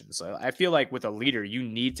conversation. So I feel like with a leader, you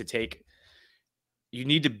need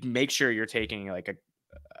to make sure you're taking like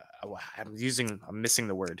I'm missing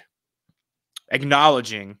the word,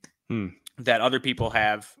 acknowledging that other people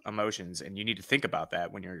have emotions, and you need to think about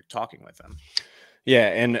that when you're talking with them. Yeah.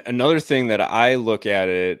 And another thing that I look at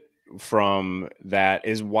it from that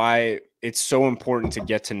is why it's so important to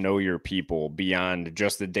get to know your people beyond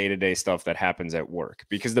just the day-to-day stuff that happens at work,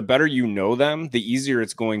 because the better you know them, the easier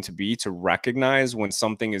it's going to be to recognize when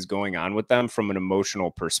something is going on with them from an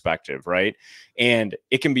emotional perspective, right? And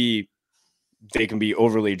they can be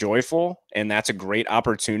overly joyful, and that's a great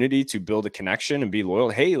opportunity to build a connection and be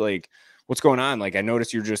loyal. Hey, like, what's going on? Like, I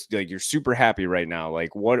noticed you're just like, you're super happy right now.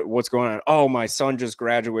 Like, what's going on? Oh, my son just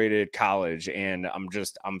graduated college, and I'm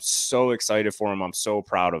so excited for him. I'm so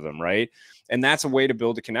proud of him. Right. And that's a way to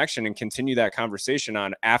build a connection and continue that conversation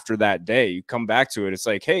on after that day. You come back to it. It's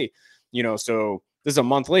like, hey, so this is a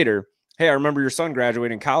month later. Hey, I remember your son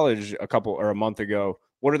graduating college a month ago.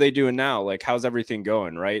 What are they doing now? Like, how's everything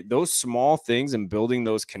going? Right. Those small things and building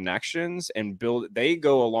those connections they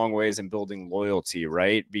go a long ways in building loyalty,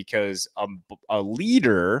 right? Because a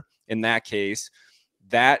leader in that case,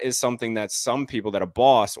 that is something that some people, that a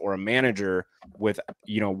boss or a manager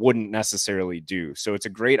wouldn't necessarily do. So it's a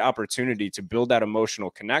great opportunity to build that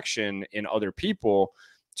emotional connection in other people,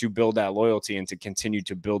 to build that loyalty and to continue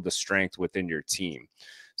to build the strength within your team.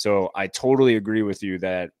 So I totally agree with you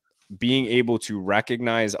that being able to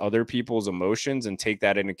recognize other people's emotions and take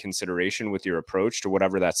that into consideration with your approach to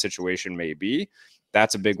whatever that situation may be,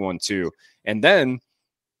 that's a big one too. And then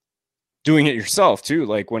doing it yourself too.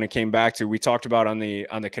 Like when it came back to, we talked about on the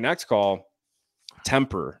Connect call,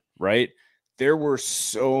 temper, right? There were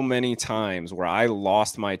so many times where I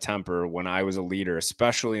lost my temper when I was a leader,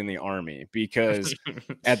 especially in the Army, because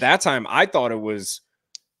at that time I thought it was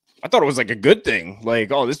like a good thing.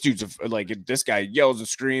 Like, oh, this dude's this guy yells and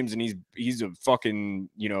screams and he's a fucking,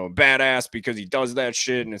 badass because he does that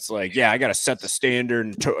shit. And it's like, yeah, I got to set the standard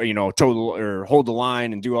and total or hold the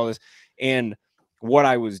line and do all this. And what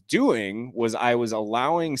I was doing was I was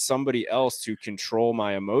allowing somebody else to control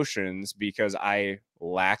my emotions because I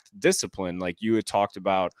lacked discipline, like you had talked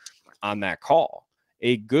about on that call.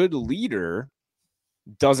 A good leader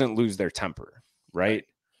doesn't lose their temper, right?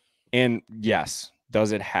 And yes,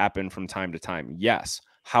 does it happen from time to time? Yes.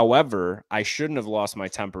 However, I shouldn't have lost my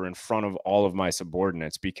temper in front of all of my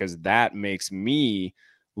subordinates, because that makes me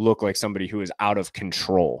look like somebody who is out of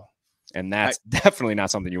control. And that's definitely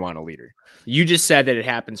not something you want in a leader. You just said that it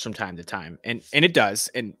happens from time to time, and it does.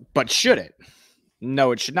 But should it?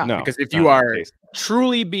 No, it should not. No, because if you are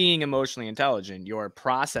truly being emotionally intelligent, you're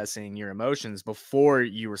processing your emotions before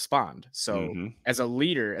you respond. So as a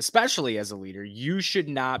leader, especially as a leader, you should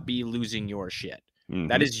not be losing your shit.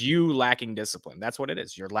 That is you lacking discipline. That's what it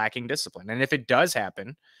is. You're lacking discipline. And if it does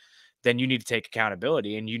happen, then you need to take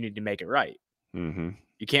accountability and you need to make it right.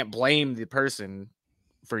 You can't blame the person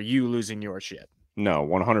for you losing your shit. No,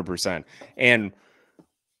 100%. And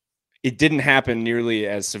it didn't happen nearly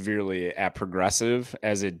as severely at Progressive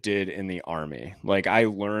as it did in the Army. Like, I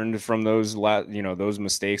learned from those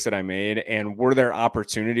mistakes that I made. And were there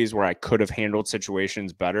opportunities where I could have handled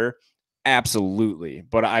situations better? Absolutely.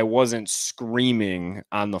 But I wasn't screaming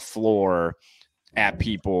on the floor at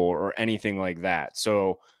people or anything like that.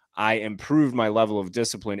 So I improved my level of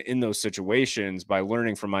discipline in those situations by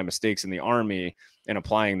learning from my mistakes in the Army and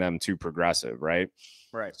applying them to Progressive. Right.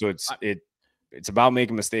 Right. So it's about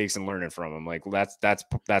making mistakes and learning from them. Like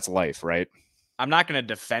that's life. Right. I'm not going to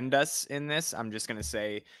defend us in this. I'm just going to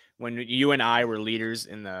say, when you and I were leaders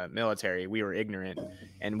in the military, we were ignorant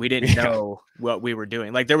and we didn't know what we were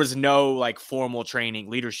doing. Like, there was no like formal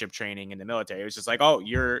training, leadership training in the military. It was just like, oh,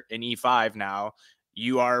 you're an E5 now.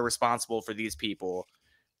 You are responsible for these people.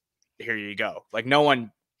 Here you go. Like, no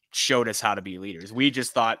one showed us how to be leaders. We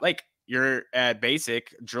just thought, like, you're at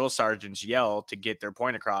basic, drill sergeants yell to get their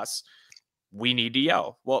point across. We need to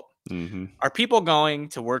yell. Well, are people going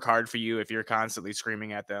to work hard for you if you're constantly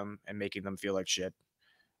screaming at them and making them feel like shit?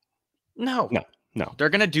 No. They're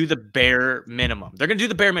going to do the bare minimum. They're going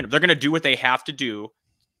to do what they have to do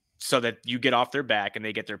so that you get off their back and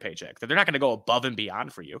they get their paycheck. That they're not going to go above and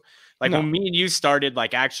beyond for you. Like No. when me and you started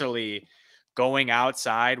like actually going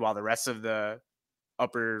outside while the rest of the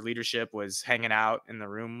upper leadership was hanging out in the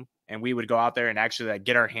room, and we would go out there and actually like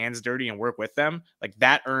get our hands dirty and work with them, like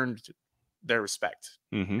that earned their respect.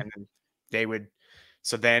 Mm-hmm. And then they would,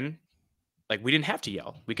 so then like we didn't have to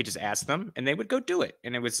yell. We could just ask them and they would go do it.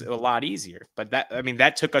 And it was a lot easier. But that, I mean,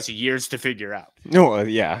 that took us years to figure out. No,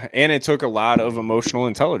 yeah. And it took a lot of emotional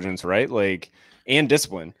intelligence, right? Like, and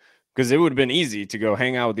discipline, because it would have been easy to go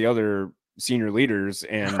hang out with the other senior leaders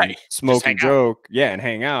and Right. smoke and joke. Yeah. And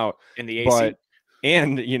hang out in the AC. But,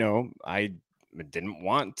 and, you know, I didn't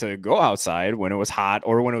want to go outside when it was hot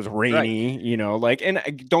or when it was rainy, you know, like, and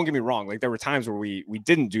don't get me wrong, like there were times where we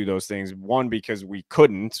didn't do those things. One, because we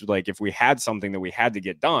couldn't, like if we had something that we had to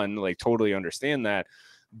get done, like totally understand that.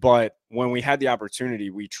 But when we had the opportunity,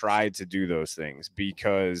 we tried to do those things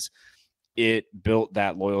because it built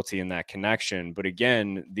that loyalty and that connection. But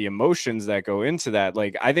again, the emotions that go into that,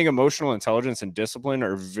 like I think emotional intelligence and discipline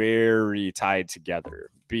are very tied together,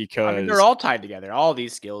 because I mean, they're all tied together. All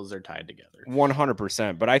these skills are tied together.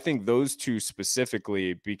 100%. But I think those two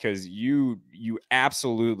specifically, because you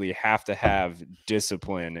absolutely have to have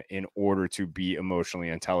discipline in order to be emotionally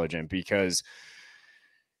intelligent, because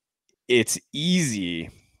it's easy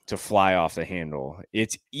to fly off the handle.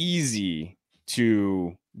 It's easy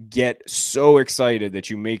to get so excited that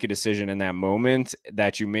you make a decision in that moment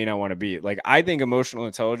that you may not want to be. Like, I think emotional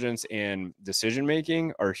intelligence and decision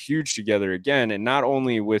making are huge together again, and not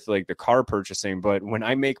only with like the car purchasing, but when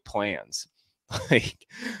I make plans. Like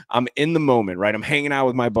I'm in the moment, right? I'm hanging out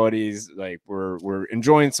with my buddies, like we're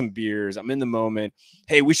enjoying some beers. I'm in the moment.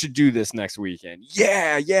 Hey, we should do this next weekend.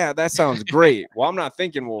 Yeah, that sounds great. Well, I'm not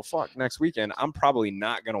thinking, well, fuck, next weekend I'm probably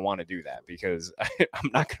not gonna want to do that because I'm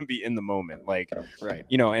not gonna be in the moment. Like, right,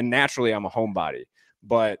 you know, and naturally I'm a homebody,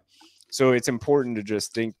 but so it's important to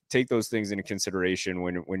just take those things into consideration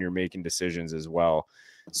when you're making decisions as well.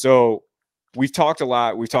 So we've talked a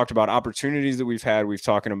lot. We've talked about opportunities that we've had. We've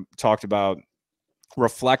talked about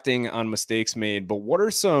reflecting on mistakes made, but what are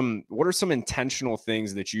some intentional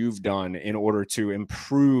things that you've done in order to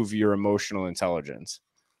improve your emotional intelligence?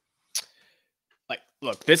 Like,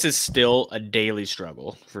 look, this is still a daily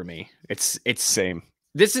struggle for me. It's same.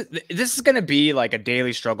 This is going to be like a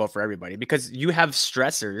daily struggle for everybody, because you have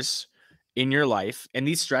stressors in your life and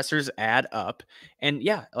these stressors add up, and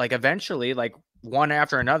yeah, like eventually, like one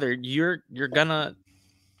after another, you're gonna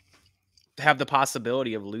have the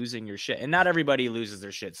possibility of losing your shit. And not everybody loses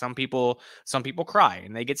their shit. Some people cry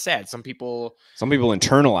and they get sad. Some people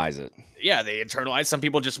internalize it. Yeah, they internalize. Some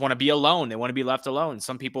people just want to be alone. They want to be left alone.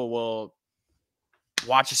 Some people will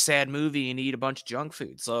watch a sad movie and eat a bunch of junk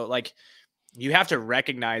food. So like, you have to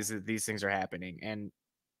recognize that these things are happening, and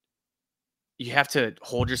you have to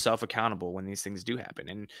hold yourself accountable when these things do happen.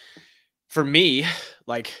 And for me,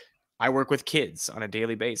 like, I work with kids on a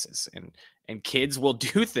daily basis, and kids will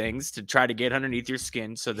do things to try to get underneath your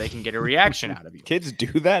skin so they can get a reaction out of you. Kids do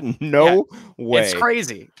that? No way. It's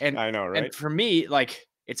crazy. And I know, right? And for me, like,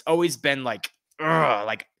 it's always been like,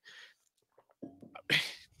 like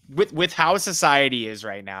with how society is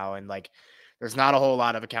right now, and like there's not a whole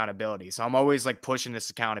lot of accountability. So I'm always like pushing this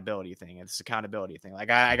accountability thing.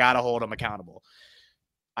 Like I got to hold them accountable.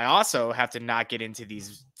 I also have to not get into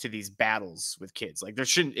these battles with kids. Like it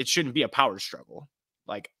shouldn't be a power struggle.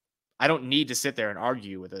 Like I don't need to sit there and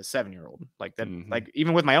argue with a 7-year-old like that. Mm-hmm. Like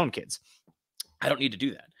even with my own kids, I don't need to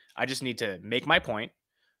do that. I just need to make my point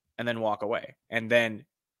and then walk away. And then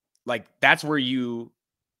like, that's where you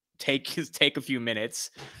take a few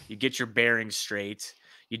minutes, you get your bearings straight,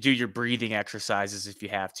 you do your breathing exercises if you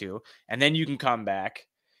have to, and then you can come back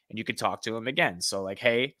and you can talk to them again. So like,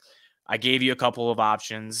 hey, I gave you a couple of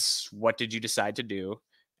options. What did you decide to do?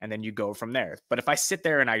 And then you go from there. But if I sit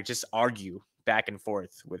there and I just argue back and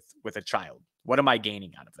forth with a child, what am I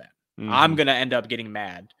gaining out of that? Mm-hmm. I'm going to end up getting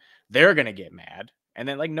mad. They're going to get mad. And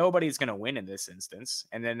then like nobody's going to win in this instance.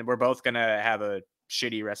 And then we're both going to have a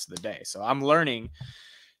shitty rest of the day. So I'm learning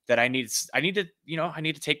that I need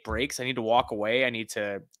to take breaks. I need to walk away. I need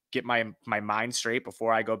to get my mind straight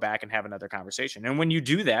before I go back and have another conversation. And when you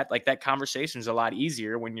do that, like that conversation is a lot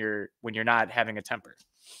easier when you're not having a temper.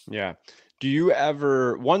 Yeah. Do you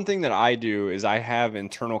ever, one thing that I do is I have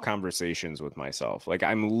internal conversations with myself. Like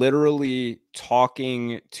I'm literally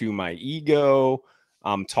talking to my ego.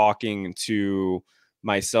 I'm talking to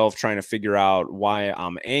myself, trying to figure out why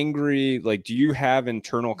I'm angry. Like, do you have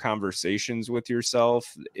internal conversations with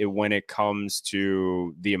yourself when it comes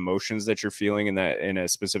to the emotions that you're feeling in a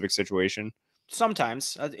specific situation?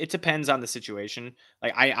 Sometimes it depends on the situation.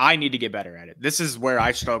 Like I need to get better at it. This is where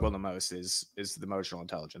I struggle the most is the emotional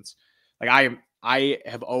intelligence. Like I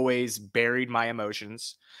have always buried my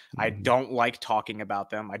emotions. I Mhm. don't like talking about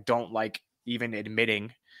them. I don't like even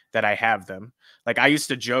admitting that I have them. Like I used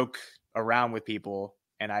to joke around with people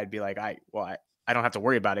and I'd be like, I don't have to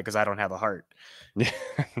worry about it because I don't have a heart. Yeah.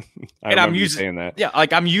 I And I'm remember you using saying that. yeah,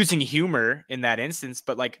 like I'm using humor in that instance,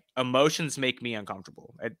 but like emotions make me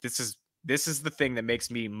uncomfortable. This is the thing that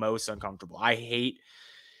makes me most uncomfortable. I hate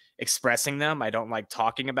expressing them. I don't like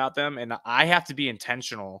talking about them, and I have to be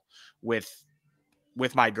intentional with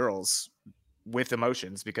my girls with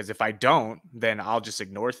emotions because if I don't, then I'll just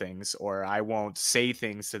ignore things or I won't say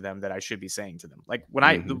things to them that I should be saying to them. Like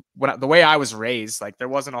Mhm. the way I was raised, like there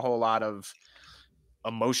wasn't a whole lot of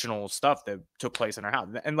emotional stuff that took place in our house.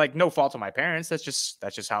 And like no fault of my parents, that's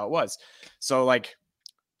just how it was. So like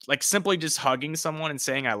simply just hugging someone and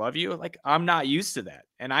saying I love you, like I'm not used to that.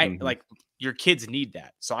 And I Mhm. like your kids need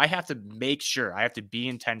that. So I have to make sure I have to be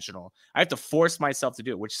intentional. I have to force myself to do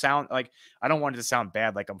it, which sound like I don't want it to sound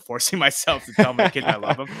bad like I'm forcing myself to tell my kids I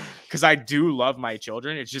love them because I do love my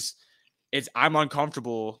children. It's I'm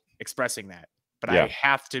uncomfortable expressing that. But I Yeah.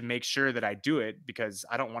 have to make sure that I do it because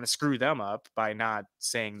I don't want to screw them up by not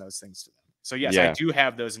saying those things to them. So yes, I Yeah. do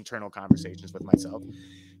have those internal conversations with myself.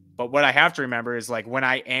 But what I have to remember is like when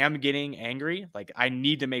I am getting angry, like I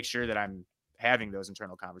need to make sure that I'm having those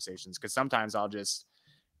internal conversations because sometimes I'll just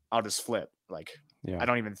flip. Like Yeah. I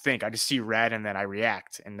don't even think. I just see red and then I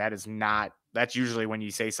react. And that's usually when you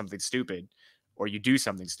say something stupid or you do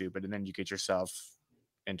something stupid and then you get yourself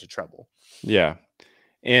into trouble. Yeah.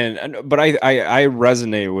 But I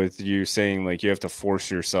resonate with you saying like you have to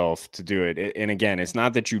force yourself to do it. And again, it's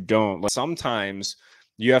not that you don't. Like, sometimes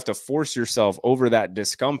you have to force yourself over that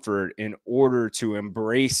discomfort in order to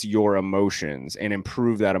embrace your emotions and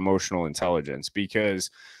improve that emotional intelligence.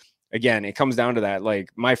 Because again, it comes down to that. Like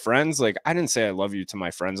my friends, like I didn't say I love you to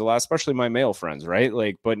my friends a lot, especially my male friends, right?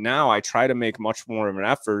 Like, but now I try to make much more of an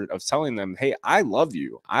effort of telling them, hey, I love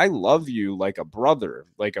you. I love you like a brother,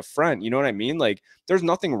 like a friend. You know what I mean? Like, there's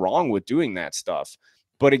nothing wrong with doing that stuff.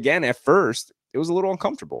 But again, at first, it was a little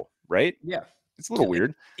uncomfortable, right? Yeah. It's a little Like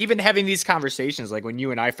weird. even having these conversations, like when you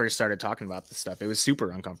and I first started talking about this stuff, it was super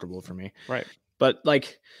uncomfortable for me. Right. But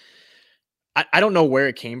like I don't know where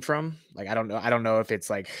it came from. Like I don't know if it's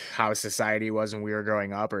like how society was when we were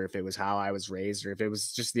growing up or if it was how I was raised or if it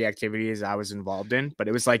was just the activities I was involved in. But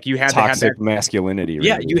it was like you had to have that Toxic masculinity,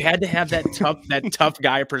 yeah, right? you had to have that tough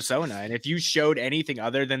guy persona. And if you showed anything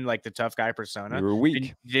other than like the tough guy You persona, were then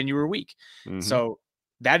weak. then you were weak. Hmm. So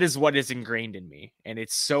that is what is ingrained in me. And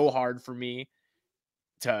it's so hard for me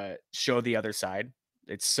to show the other side.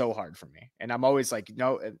 It's so hard for me. And I'm always like,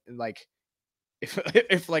 no, and like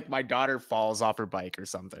if like my daughter falls off her bike or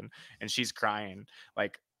something and she's crying,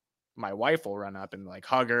 like my wife will run up and like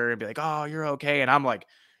hug her and be like, "Oh, you're okay." And I'm like,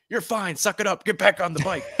 "You're fine. Suck it up. Get back on the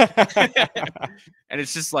bike." And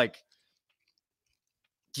it's just like,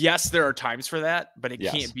 yes, there are times for that, but it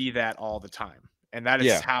can't Yes. be that all the time. And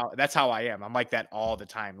Yeah. that's how I am. I'm like that all the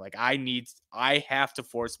time. Like I have to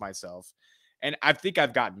force myself. And I think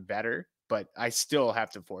I've gotten better, but I still have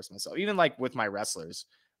to force myself. Even like with my wrestlers,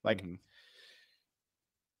 like Hmm.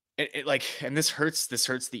 it like and this hurts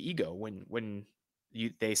the ego when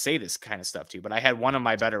they say this kind of stuff to you. But I had one of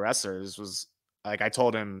my better wrestlers was like I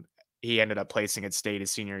told him he ended up placing at state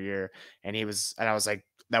his senior year and I was like,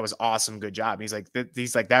 that was awesome, good job. And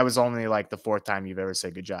he's like that was only like the fourth time you've ever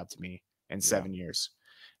said good job to me in Yeah. 7 years.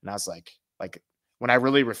 And I was like when I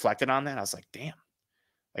really reflected on that, I was like, damn,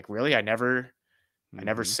 like really I never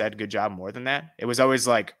Hmm. said good job more than that. It was always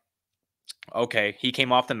like, okay, he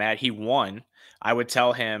came off the mat, he won. I would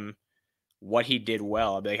tell him what he did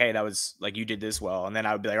well. I'd be like, hey, that was like you did this well. And then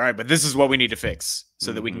I would be like, all right, but this is what we need to fix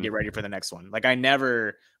so that we can Hmm. get ready for the next one. Like I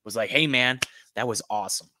never was like, hey man, that was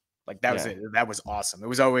awesome. Like that was Yeah. it. That was awesome. It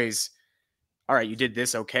was always, all right, you did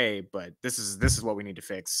this okay, but this is what we need to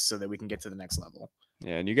fix so that we can get to the next level.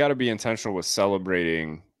 Yeah, and you got to be intentional with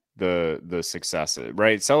celebrating the successes,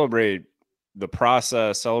 right? Celebrate the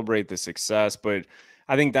process, celebrate the success, but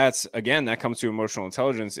I think that's again that comes to emotional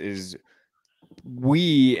intelligence is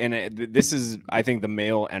this is I think the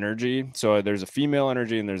male energy. So there's a female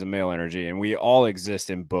energy and there's a male energy and we all exist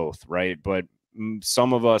in both, right? But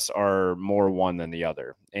some of us are more one than the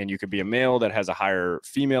other. And you could be a male that has a higher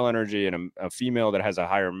female energy and a female that has a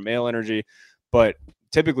higher male energy, but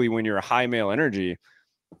typically when you're a high male energy,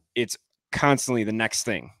 it's constantly the next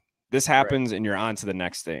thing. This Right. happens and you're on to the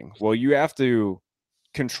next thing. Well, you have to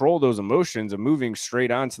control those emotions of moving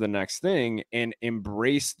straight on to the next thing and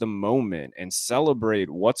embrace the moment and celebrate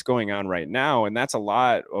what's going on right now. And that's a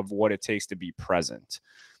lot of what it takes to be present.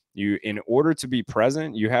 In order to be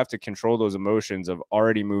present, you have to control those emotions of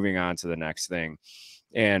already moving on to the next thing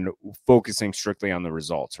and focusing strictly on the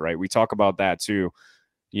results, right? We talk about that too,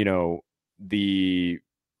 the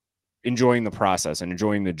enjoying the process and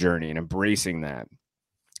enjoying the journey and embracing that.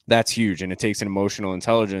 That's huge. And it takes an emotional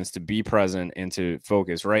intelligence to be present and to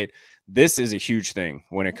focus, right? This is a huge thing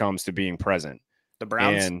when it comes to being present. The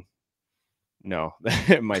Browns? And no,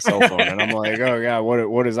 my cell phone. And I'm like, oh God,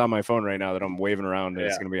 what is on my phone right now that I'm waving around and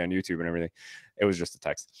it's going to be on YouTube and everything. It was just a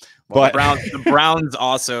text. Well, but the Browns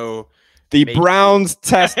also. The Browns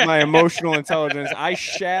test my emotional intelligence. I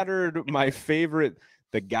shattered my favorite,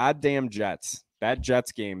 the goddamn Jets. That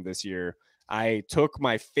Jets game this year. I took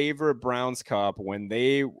my favorite Browns cup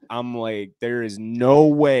I'm like, there is no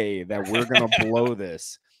way that we're going to blow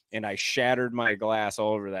this. And I shattered my glass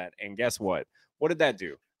all over that. And guess what? What did that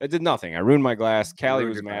do? It did nothing. I ruined my glass. Callie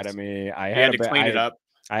was mad at me. I had to clean it up.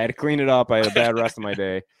 I had to clean it up. I had a bad rest of my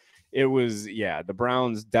day. It was, the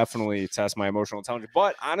Browns definitely test my emotional intelligence.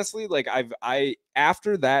 But honestly, like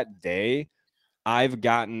after that day, I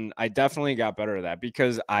definitely got better at that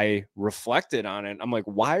because I reflected on it. I'm like,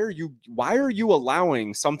 why are you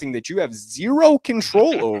allowing something that you have zero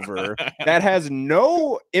control over that has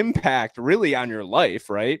no impact really on your life,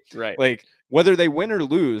 right? Right. Like whether they win or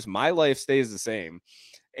lose, my life stays the same.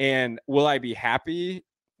 And will I be happy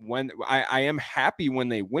when I am happy when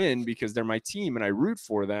they win because they're my team and I root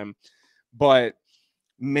for them. But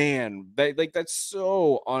man, that's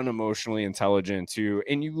so unemotionally intelligent too.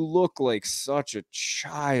 And you look like such a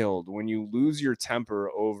child when you lose your temper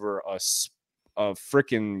over a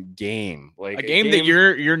freaking game, like a game that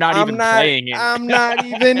you're not even playing in. I'm not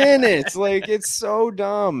even in it. Like it's so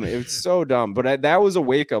dumb. It's so dumb. But that was a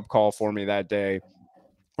wake up call for me that day.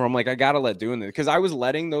 Where I'm like, I gotta let doing this because I was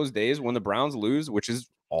letting those days when the Browns lose, which is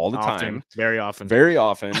all the time, very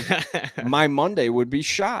often, my Monday would be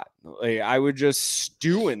shot. Like I would just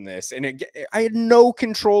stew in this, and I had no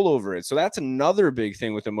control over it. So that's another big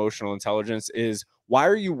thing with emotional intelligence is why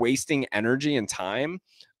are you wasting energy and time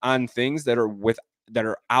on things that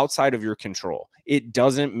are outside of your control? It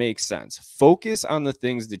doesn't make sense. Focus on the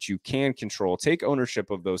things that you can control. Take ownership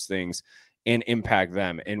of those things and impact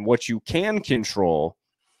them. And what you can control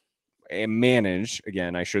and manage,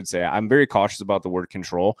 again, I should say, I'm very cautious about the word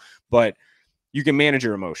control, but you can manage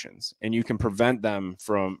your emotions and you can prevent them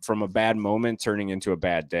from a bad moment turning into a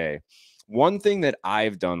bad day. One thing that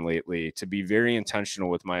I've done lately to be very intentional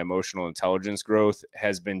with my emotional intelligence growth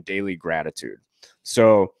has been daily gratitude.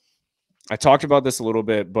 So I talked about this a little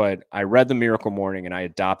bit, but I read The Miracle Morning and I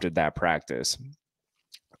adopted that practice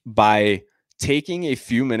by taking a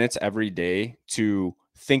few minutes every day to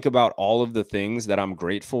think about all of the things that I'm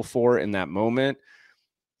grateful for in that moment.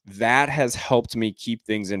 That has helped me keep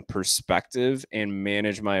things in perspective and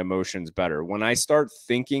manage my emotions better. When I start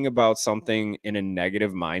thinking about something in a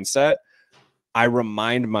negative mindset, I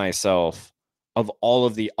remind myself of all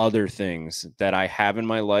of the other things that I have in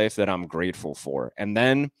my life that I'm grateful for. And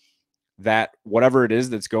then that whatever it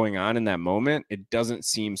is that's going on in that moment, it doesn't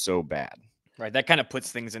seem so bad. Right. That kind of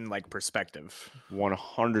puts things in like perspective.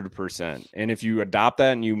 100%. And if you adopt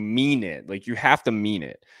that and you mean it, like you have to mean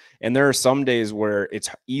it. And there are some days where it's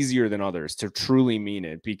easier than others to truly mean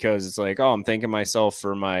it because it's like, oh, I'm thanking myself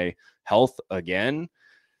for my health again.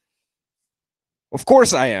 Of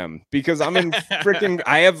course I am, because I'm in freaking,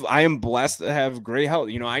 I am blessed to have great health.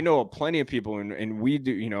 I know plenty of people and we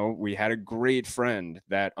do, we had a great friend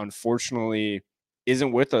that unfortunately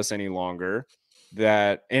isn't with us any longer.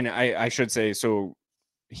 And I should say, so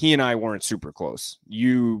he and I weren't super close.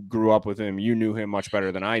 You grew up with him. You knew him much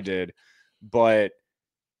better than I did, but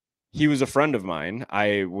he was a friend of mine.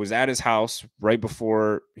 I was at his house right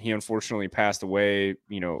before he unfortunately passed away,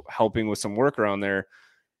 helping with some work around there.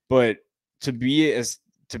 But to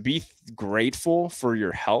be grateful for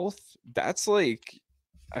your health, that's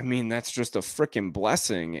that's just a freaking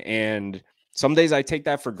blessing. And some days I take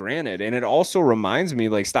that for granted. And it also reminds me,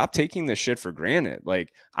 like, stop taking this shit for granted.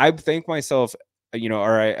 Like, I thank myself, I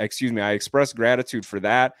express gratitude for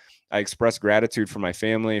that. I express gratitude for my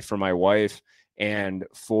family, for my wife, and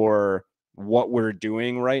for what we're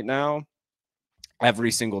doing right now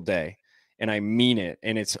every single day. And I mean it.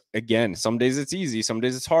 And it's, again, some days it's easy, some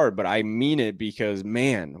days it's hard, but I mean it because,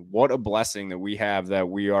 man, what a blessing that we have, that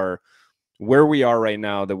we are where we are right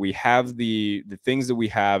now, that we have the things that we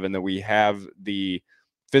have, and that we have the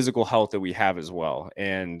physical health that we have as well.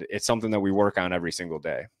 And it's something that we work on every single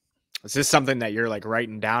day. Is this something that you're like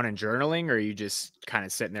writing down and journaling, or are you just kind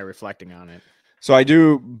of sitting there reflecting on it? So I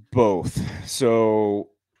do both. So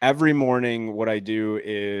every morning what I do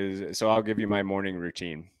is, so I'll give you my morning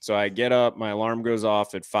routine. So I get up, my alarm goes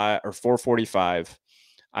off at 5 or 4:45.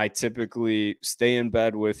 I typically stay in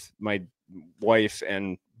bed with my wife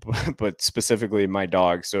and but specifically my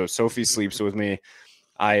dog. So Sophie sleeps with me.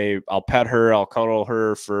 I'll pet her, I'll cuddle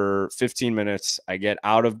her for 15 minutes. I get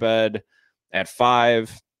out of bed at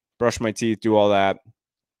 5, brush my teeth, do all that.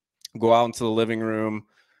 Go out into the living room,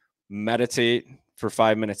 meditate for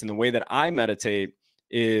 5 minutes. And the way that I meditate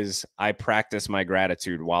is I practice my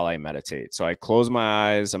gratitude while I meditate. So I close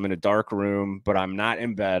my eyes, I'm in a dark room, but I'm not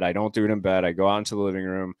in bed. I don't do it in bed. I go out into the living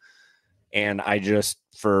room and I just,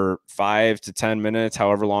 for 5 to 10 minutes,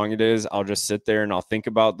 however long it is, I'll just sit there and I'll think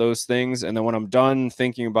about those things. And then when I'm done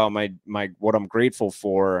thinking about my what I'm grateful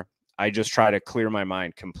for, I just try to clear my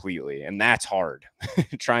mind completely. And that's hard.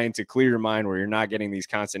 Trying to clear your mind where you're not getting these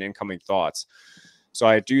constant incoming thoughts. So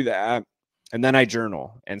I do that, and then I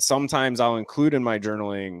journal. And sometimes I'll include in my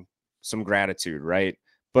journaling some gratitude, right?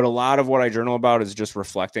 But a lot of what I journal about is just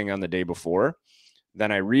reflecting on the day before.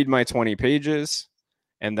 Then I read my 20 pages,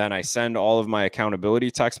 and then I send all of my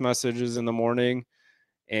accountability text messages in the morning.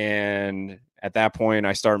 And at that point,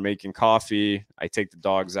 I start making coffee. I take the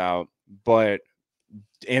dogs out. But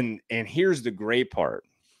and here's the great part.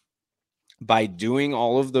 By doing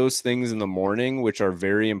all of those things in the morning, which are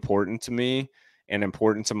very important to me and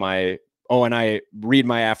important to my, oh, and I read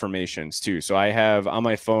my affirmations too. So I have on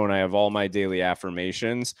my phone, I have all my daily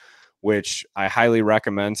affirmations, which I highly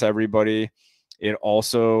recommend to everybody. It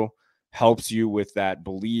also helps you with that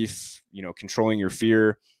belief, controlling your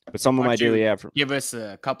fear. But some of my daily affirmations. Give us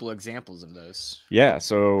a couple examples of those. Yeah.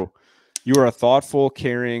 So you are a thoughtful,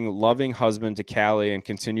 caring, loving husband to Callie and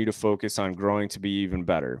continue to focus on growing to be even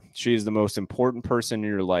better. She is the most important person in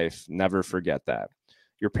your life. Never forget that.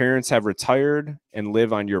 Your parents have retired and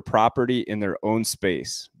live on your property in their own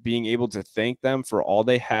space. Being able to thank them for all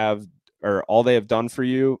they have or all they have done for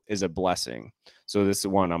you is a blessing. So this is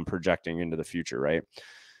one I'm projecting into the future, right?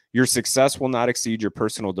 Your success will not exceed your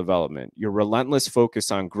personal development. Your relentless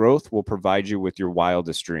focus on growth will provide you with your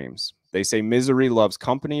wildest dreams. They say misery loves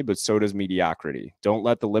company, but so does mediocrity. Don't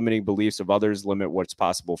let the limiting beliefs of others limit what's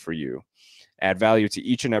possible for you. Add value to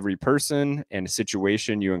each and every person and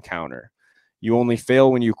situation you encounter. You only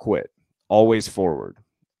fail when you quit. Always forward.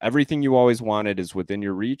 Everything you always wanted is within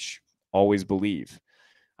your reach. Always believe.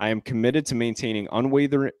 I am committed to maintaining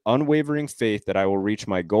unwavering faith that I will reach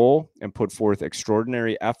my goal and put forth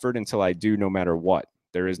extraordinary effort until I do, no matter what.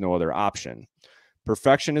 There is no other option.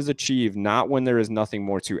 Perfection is achieved not when there is nothing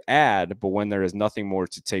more to add, but when there is nothing more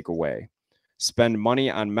to take away. Spend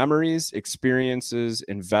money on memories, experiences,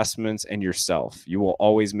 investments, and yourself. You will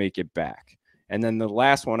always make it back. And then the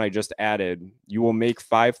last one I just added, you will make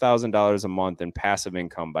 $5,000 a month in passive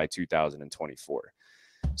income by 2024.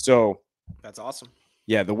 So that's awesome.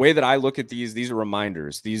 Yeah, the way that I look at these are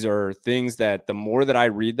reminders. These are things that the more that I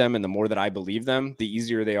read them and the more that I believe them, the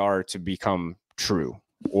easier they are to become true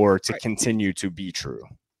or to continue to be true.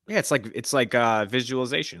 Yeah, it's like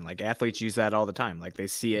visualization. Like athletes use that all the time. Like they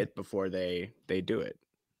see it before they do it.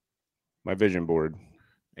 My vision board.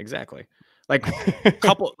 Exactly. Like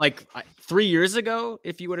 3 years ago,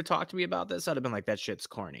 if you would have talked to me about this, I'd have been like, that shit's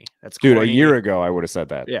corny. That's corny. Dude, a year ago I would have said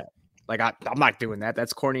that. Yeah. Like I'm not doing that.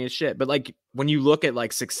 That's corny as shit. But like when you look at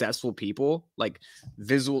like successful people, like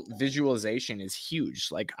visualization is huge.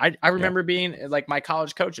 Like I remember being like my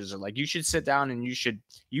college coaches are like, you should sit down and you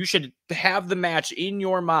should have the match in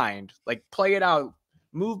your mind, like play it out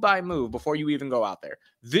move by move before you even go out there.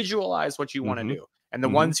 Visualize what you want to do. And the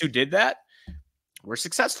ones who did that were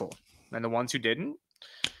successful. And the ones who didn't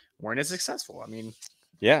weren't as successful. I mean,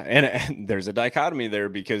 yeah, and there's a dichotomy there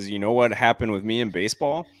because you know what happened with me in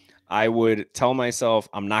baseball? I would tell myself,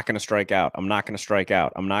 I'm not going to strike out. I'm not going to strike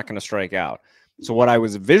out. I'm not going to strike out. So what I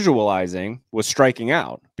was visualizing was striking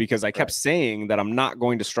out because I kept saying that I'm not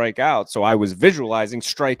going to strike out. So I was visualizing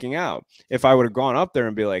striking out. If I would have gone up there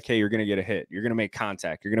and be like, hey, you're going to get a hit. You're going to make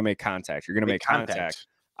contact. You're going to make contact. You're going to make contact.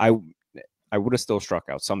 I would have still struck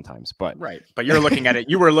out sometimes, but right. But you're looking at it.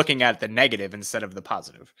 You were looking at the negative instead of the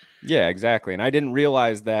positive. Yeah, exactly. And I didn't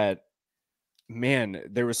realize that, man,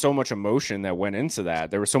 there was so much emotion that went into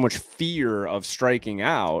that. There was so much fear of striking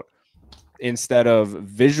out instead of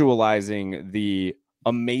visualizing the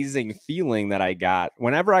amazing feeling that I got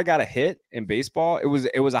whenever I got a hit in baseball. It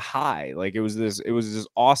was a high. Like it was this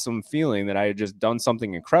awesome feeling that I had just done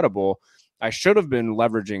something incredible. I should have been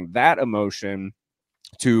leveraging that emotion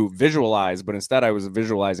to visualize, but instead I was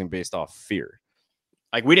visualizing based off fear.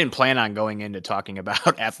 Like we didn't plan on going into talking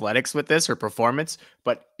about athletics with this or performance,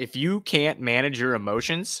 but if you can't manage your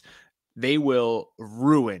emotions, they will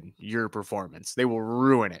ruin your performance. They will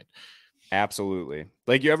ruin it. Absolutely.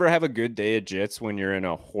 Like, you ever have a good day at jits when you're in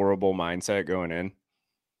a horrible mindset going in?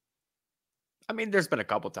 I mean, there's been a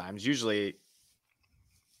couple times. Usually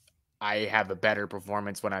I have a better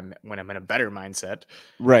performance when I'm in a better mindset.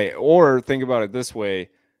 Right. Or think about it this way.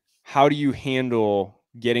 How do you handle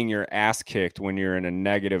getting your ass kicked when you're in a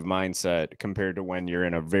negative mindset compared to when you're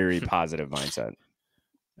in a very positive mindset?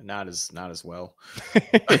 Not as well.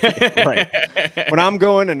 Right. When I'm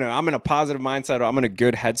going and I'm in a positive mindset, I'm in a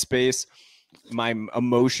good headspace, my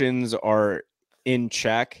emotions are in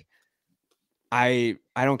check. I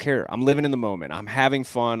don't care. I'm living in the moment. I'm having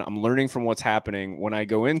fun. I'm learning from what's happening. When I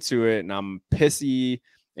go into it and I'm pissy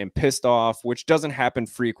and pissed off, which doesn't happen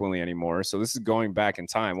frequently anymore. So this is going back in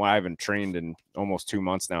time. Well, I haven't trained in almost 2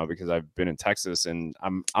 months now because I've been in Texas, and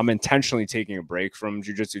I'm intentionally taking a break from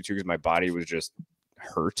jiu-jitsu too because my body was just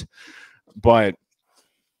hurt. But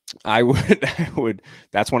I would,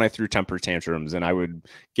 that's when I threw temper tantrums, and I would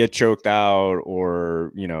get choked out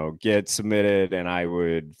or, get submitted, and I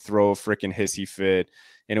would throw a freaking hissy fit,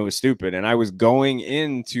 and it was stupid. And I was going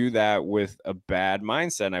into that with a bad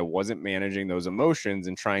mindset, and I wasn't managing those emotions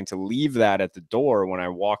and trying to leave that at the door when I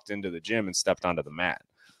walked into the gym and stepped onto the mat.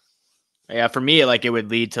 Yeah. For me, like, it would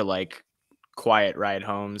lead to like quiet ride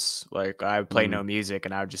homes. Like, I would play no music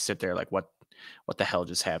and I would just sit there like, what the hell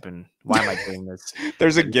just happened? Why am I doing this?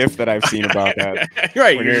 There's a GIF that I've seen about that.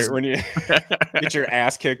 Right. When you get your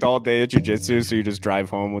ass kicked all day at jiu-jitsu, so you just drive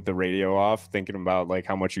home with the radio off, thinking about like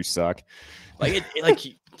how much you suck. Like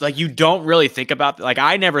like you don't really think about, like,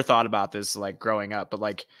 I never thought about this like growing up, but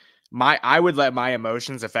like I would let my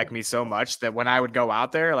emotions affect me so much that when I would go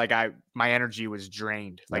out there, like my energy was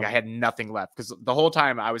drained. Like, I had nothing left because the whole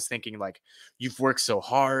time I was thinking like, you've worked so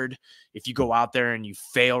hard. If you go out there and you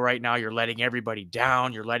fail right now, you're letting everybody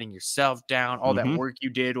down. You're letting yourself down. All that work you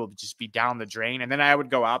did will just be down the drain. And then I would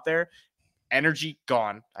go out there, energy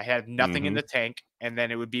gone. I had nothing in the tank. And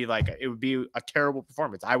then it would be a terrible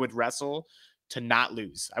performance. I would wrestle to not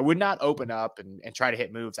lose. I would not open up and try to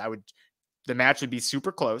hit moves. The match would be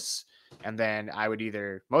super close, and then I would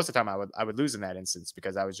most of the time I would lose in that instance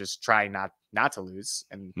because I was just trying not to lose,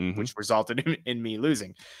 and which resulted in me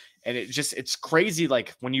losing. And it's crazy.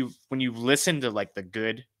 Like, when you listen to like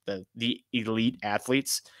the elite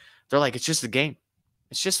athletes, they're like, it's just a game.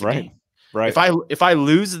 It's just a game. Right. If I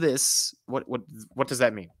lose this, what does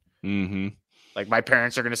that mean? Like, my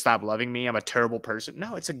parents are going to stop loving me. I'm a terrible person.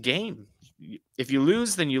 No, it's a game. If you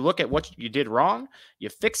lose, then you look at what you did wrong, you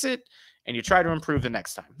fix it, and you try to improve the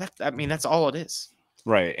next time. That's all it is.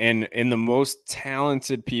 Right. And the most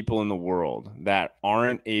talented people in the world that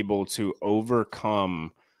aren't able to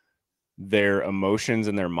overcome their emotions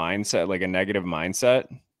and their mindset, like a negative mindset,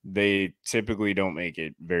 they typically don't make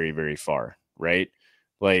it very, very far. Right.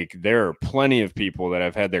 Like, there are plenty of people that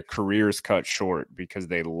have had their careers cut short because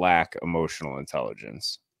they lack emotional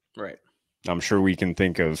intelligence. Right. I'm sure we can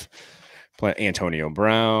think of Antonio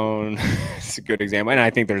Brown. It's a good example. And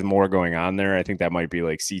I think there's more going on there. I think that might be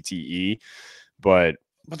like CTE, but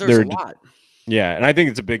there's a lot. Yeah. And I think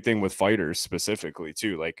it's a big thing with fighters specifically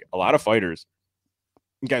too. Like, a lot of fighters,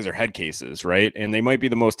 guys are head cases, right? And they might be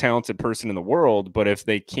the most talented person in the world, but if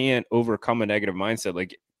they can't overcome a negative mindset,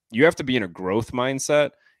 like, you have to be in a growth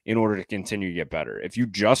mindset in order to continue to get better. If you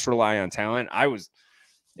just rely on talent, I was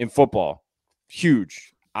in football,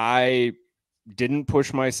 huge. I didn't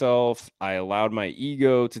push myself. I allowed my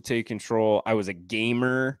ego to take control. I was a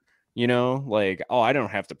gamer, like, I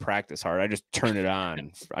don't have to practice hard. I just turn it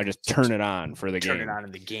on. I just turn it on for the game. Turn it on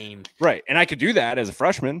in the game. Right. And I could do that as a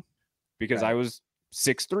freshman because I was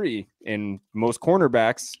 6'3", and most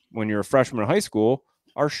cornerbacks, when you're a freshman in high school,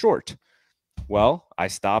 are short. Well, I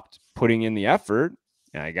stopped putting in the effort,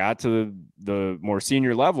 and I got to the more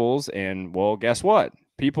senior levels, and, well, guess what?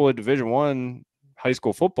 People at Division I high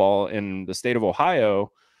school football in the state of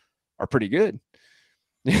Ohio are pretty good,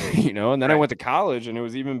 and then I went to college, and it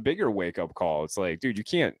was even bigger wake-up call. It's like, dude,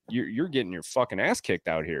 you're getting your fucking ass kicked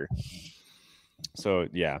out here. So,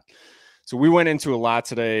 yeah. So we went into a lot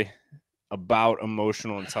today about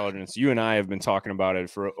emotional intelligence. You and I have been talking about it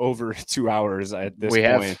for over 2 hours at this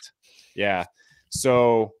point. Yeah.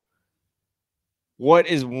 So what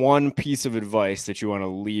is one piece of advice that you want to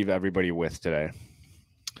leave everybody with today?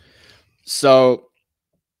 So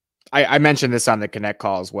I mentioned this on the Connect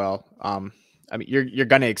call as well. You're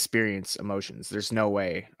going to experience emotions. There's no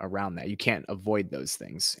way around that. You can't avoid those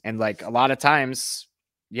things. And like, a lot of times,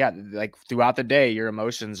 like, throughout the day, your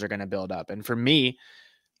emotions are going to build up. And for me,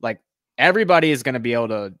 like, everybody is going to be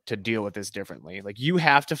able to deal with this differently. Like, you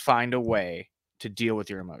have to find a way to deal with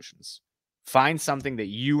your emotions. Find something that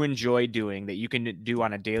you enjoy doing that you can do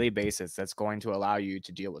on a daily basis that's going to allow you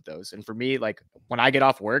to deal with those. And for me, like when I get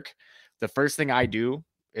off work, the first thing I do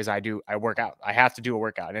is I work out. I have to do a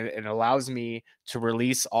workout, and it allows me to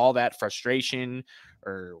release all that frustration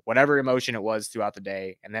or whatever emotion it was throughout the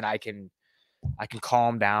day, and then I can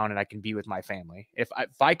calm down and I can be with my family. If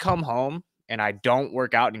I come home and I don't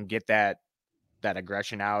work out and get that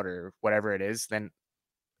aggression out or whatever it is, then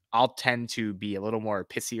I'll tend to be a little more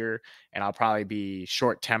pissier, and I'll probably be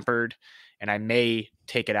short tempered, and I may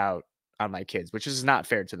take it out on my kids, which is not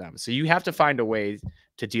fair to them. So you have to find a way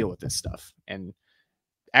to deal with this stuff. And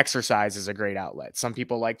exercise is a great outlet. Some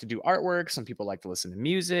people like to do artwork. Some people like to listen to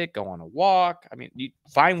music, go on a walk. I mean, you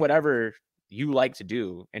find whatever you like to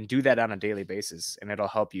do and do that on a daily basis, and it'll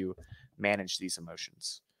help you manage these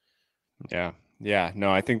emotions. Yeah. Yeah,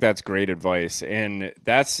 no, I think that's great advice. And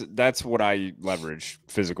that's what I leverage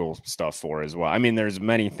physical stuff for as well. I mean, there's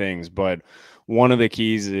many things, but one of the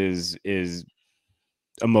keys is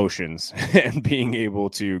emotions and being able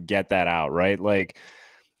to get that out, right? Like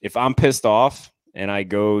if I'm pissed off and I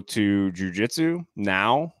go to jujitsu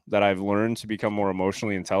now that I've learned to become more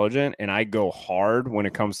emotionally intelligent, and I go hard when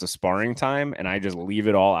it comes to sparring time and I just leave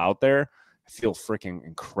it all out there, I feel freaking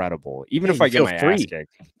incredible. Even if I get my ass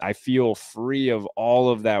kicked, I feel free of all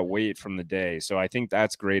of that weight from the day. So I think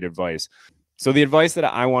that's great advice. So the advice that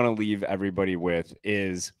I want to leave everybody with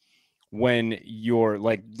is when you're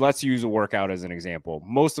like, let's use a workout as an example.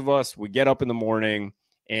 Most of us, we get up in the morning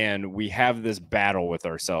and we have this battle with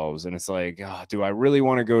ourselves. And it's like, oh, do I really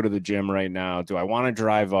want to go to the gym right now? Do I want to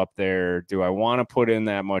drive up there? Do I want to put in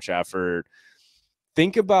that much effort?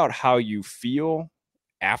 Think about how you feel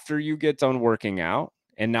after you get done working out.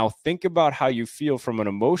 And now think about how you feel from an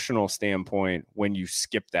emotional standpoint when you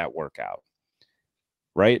skip that workout,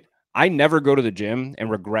 right? I never go to the gym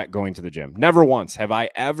and regret going to the gym. Never once have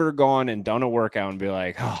I ever gone and done a workout and be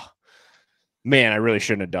like, oh, man, I really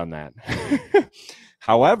shouldn't have done that.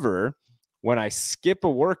 However, when I skip a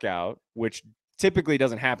workout, which typically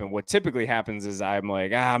doesn't happen, what typically happens is I'm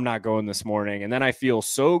like, I'm not going this morning. And then I feel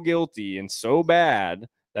so guilty and so bad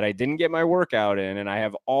that I didn't get my workout in. And I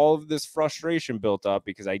have all of this frustration built up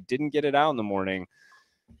because I didn't get it out in the morning.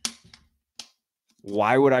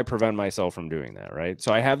 Why would I prevent myself from doing that? Right.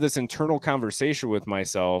 So I have this internal conversation with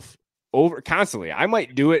myself over constantly. I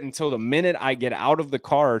might do it until the minute I get out of the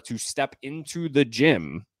car to step into the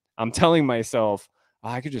gym. I'm telling myself,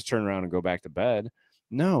 I could just turn around and go back to bed.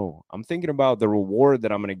 No, I'm thinking about the reward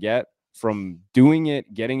that I'm going to get from doing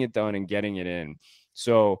it, getting it done, and getting it in.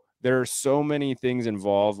 So there are so many things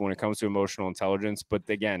involved when it comes to emotional intelligence. But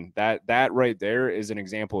again, that right there is an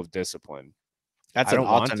example of discipline. That's an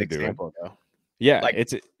awesome example, though. Yeah, like,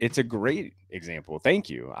 it's a great example. Thank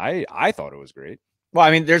you. I thought it was great. Well,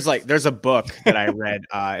 I mean, there's a book that I read.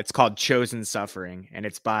 It's called Chosen Suffering, and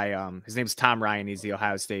it's by his name's Tom Ryan. He's the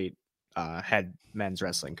Ohio State head men's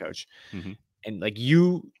wrestling coach. Mm-hmm. And like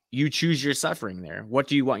you choose your suffering there. What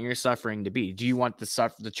do you want your suffering to be? Do you want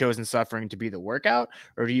the chosen suffering to be the workout,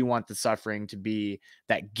 or do you want the suffering to be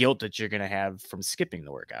that guilt that you're going to have from skipping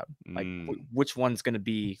the workout? Like which one's going to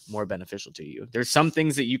be more beneficial to you? There's some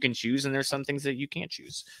things that you can choose, and there's some things that you can't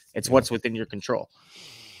choose. It's what's within your control.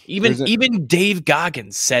 Even Dave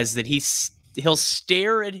Goggins says that he'll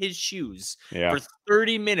stare at his shoes for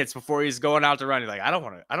 30 minutes before he's going out to run. He's like, I don't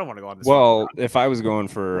want to go on this. Well, if I was going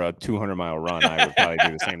for a 200-mile run, I would probably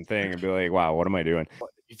do the same thing and be like, wow, what am I doing?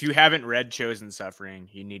 If you haven't read Chosen Suffering,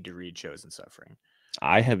 you need to read Chosen Suffering.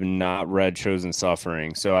 I have not read Chosen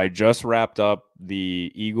Suffering. So I just wrapped up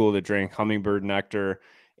The Eagle That Drank Hummingbird Nectar.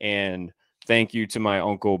 And thank you to my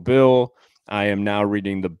Uncle Bill. I am now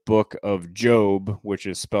reading the book of Job, which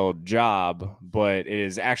is spelled job, but it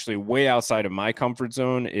is actually way outside of my comfort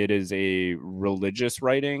zone. It is a religious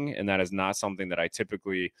writing, and that is not something that I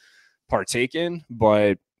typically partake in,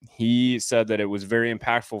 but he said that it was very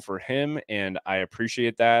impactful for him, and I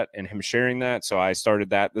appreciate that and him sharing that. So I started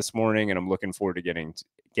that this morning, and I'm looking forward to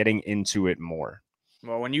getting into it more.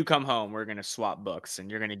 Well, when you come home, we're going to swap books, and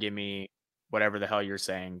you're going to give me whatever the hell you're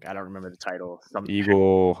saying. I don't remember the title.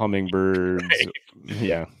 Eagle, hummingbirds.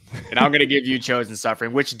 Yeah. And I'm going to give you Chosen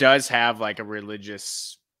Suffering, which does have like a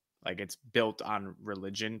religious, like it's built on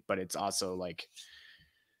religion, but it's also like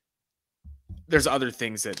there's other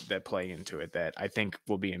things that play into it that I think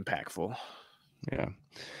will be impactful. Yeah.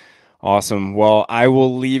 Awesome. Well, I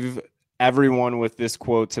will leave everyone with this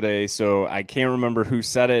quote today. So I can't remember who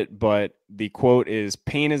said it, but the quote is,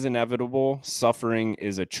 pain is inevitable. Suffering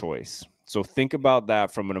is a choice. So think about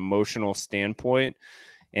that from an emotional standpoint.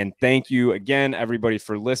 And thank you again, everybody,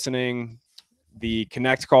 for listening. The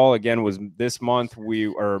Connect call again was this month.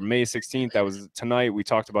 Or May 16th. That was tonight. We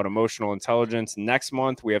talked about emotional intelligence. Next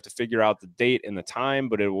month, we have to figure out the date and the time,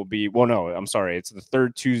 but it will be, well, no, I'm sorry. It's the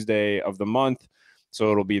third Tuesday of the month. So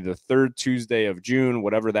it'll be the third Tuesday of June,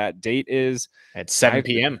 whatever that date is. At 7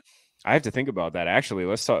 p.m. I have to think about that. Actually,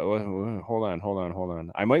 let's talk. Hold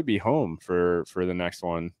on. I might be home for the next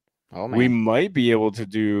one. Oh, man. We might be able to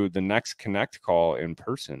do the next Connect call in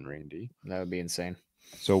person, Randy. That would be insane.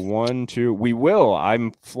 So 1, 2, we will.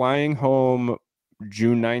 I'm flying home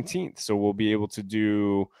June 19th. So we'll be able to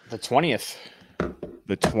do the 20th.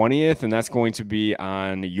 The 20th, and that's going to be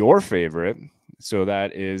on your favorite. So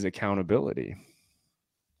that is accountability.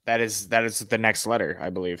 That is the next letter, I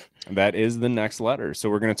believe. That is the next letter. So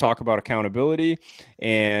we're going to talk about accountability,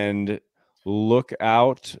 and look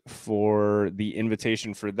out for the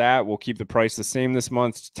invitation for that. We'll keep the price the same this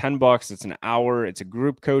month. It's $10. It's an hour. It's a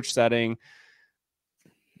group coach setting.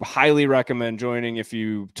 Highly recommend joining. If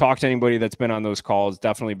you talk to anybody that's been on those calls,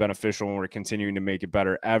 definitely beneficial, and we're continuing to make it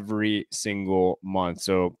better every single month.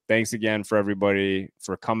 So thanks again for everybody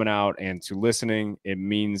for coming out and to listening. It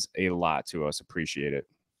means a lot to us. Appreciate it.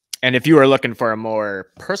 And if you are looking for a more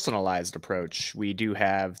personalized approach, we do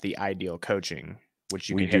have the Ideal Coaching, which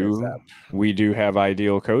you can hit us up. We do have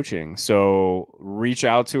Ideal Coaching. So reach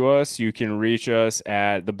out to us. You can reach us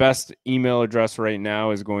at the best email address right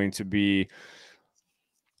now is going to be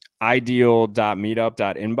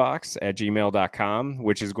ideal.meetup.inbox@gmail.com,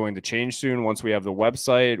 which is going to change soon. Once we have the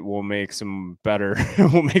website, we'll make some better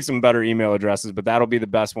email addresses, but that'll be the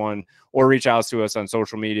best one. Or reach out to us on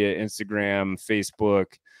social media, Instagram,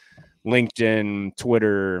 Facebook, LinkedIn,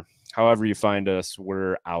 Twitter, however you find us,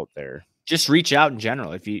 we're out there. Just reach out in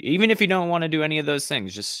general. Even if you don't want to do any of those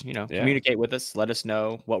things, just, communicate with us. Let us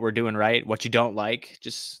know what we're doing right, what you don't like,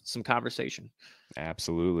 just some conversation.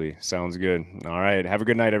 Absolutely. Sounds good. All right. Have a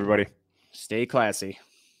good night, everybody. Stay classy.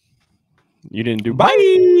 You didn't do bye.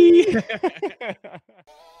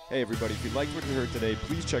 Hey, everybody. If you liked what you heard today,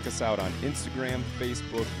 please check us out on Instagram,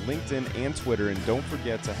 Facebook, LinkedIn, and Twitter. And don't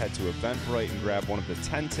forget to head to Eventbrite and grab one of the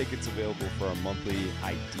 10 tickets available for our monthly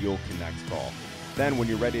Ideal Connect call. Then, when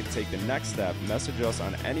you're ready to take the next step, message us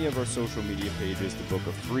on any of our social media pages to book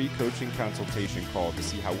a free coaching consultation call to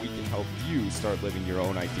see how we can help you start living your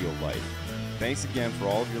own ideal life. Thanks again for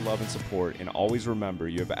all of your love and support, and always remember,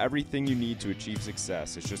 you have everything you need to achieve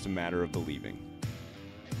success. It's just a matter of believing.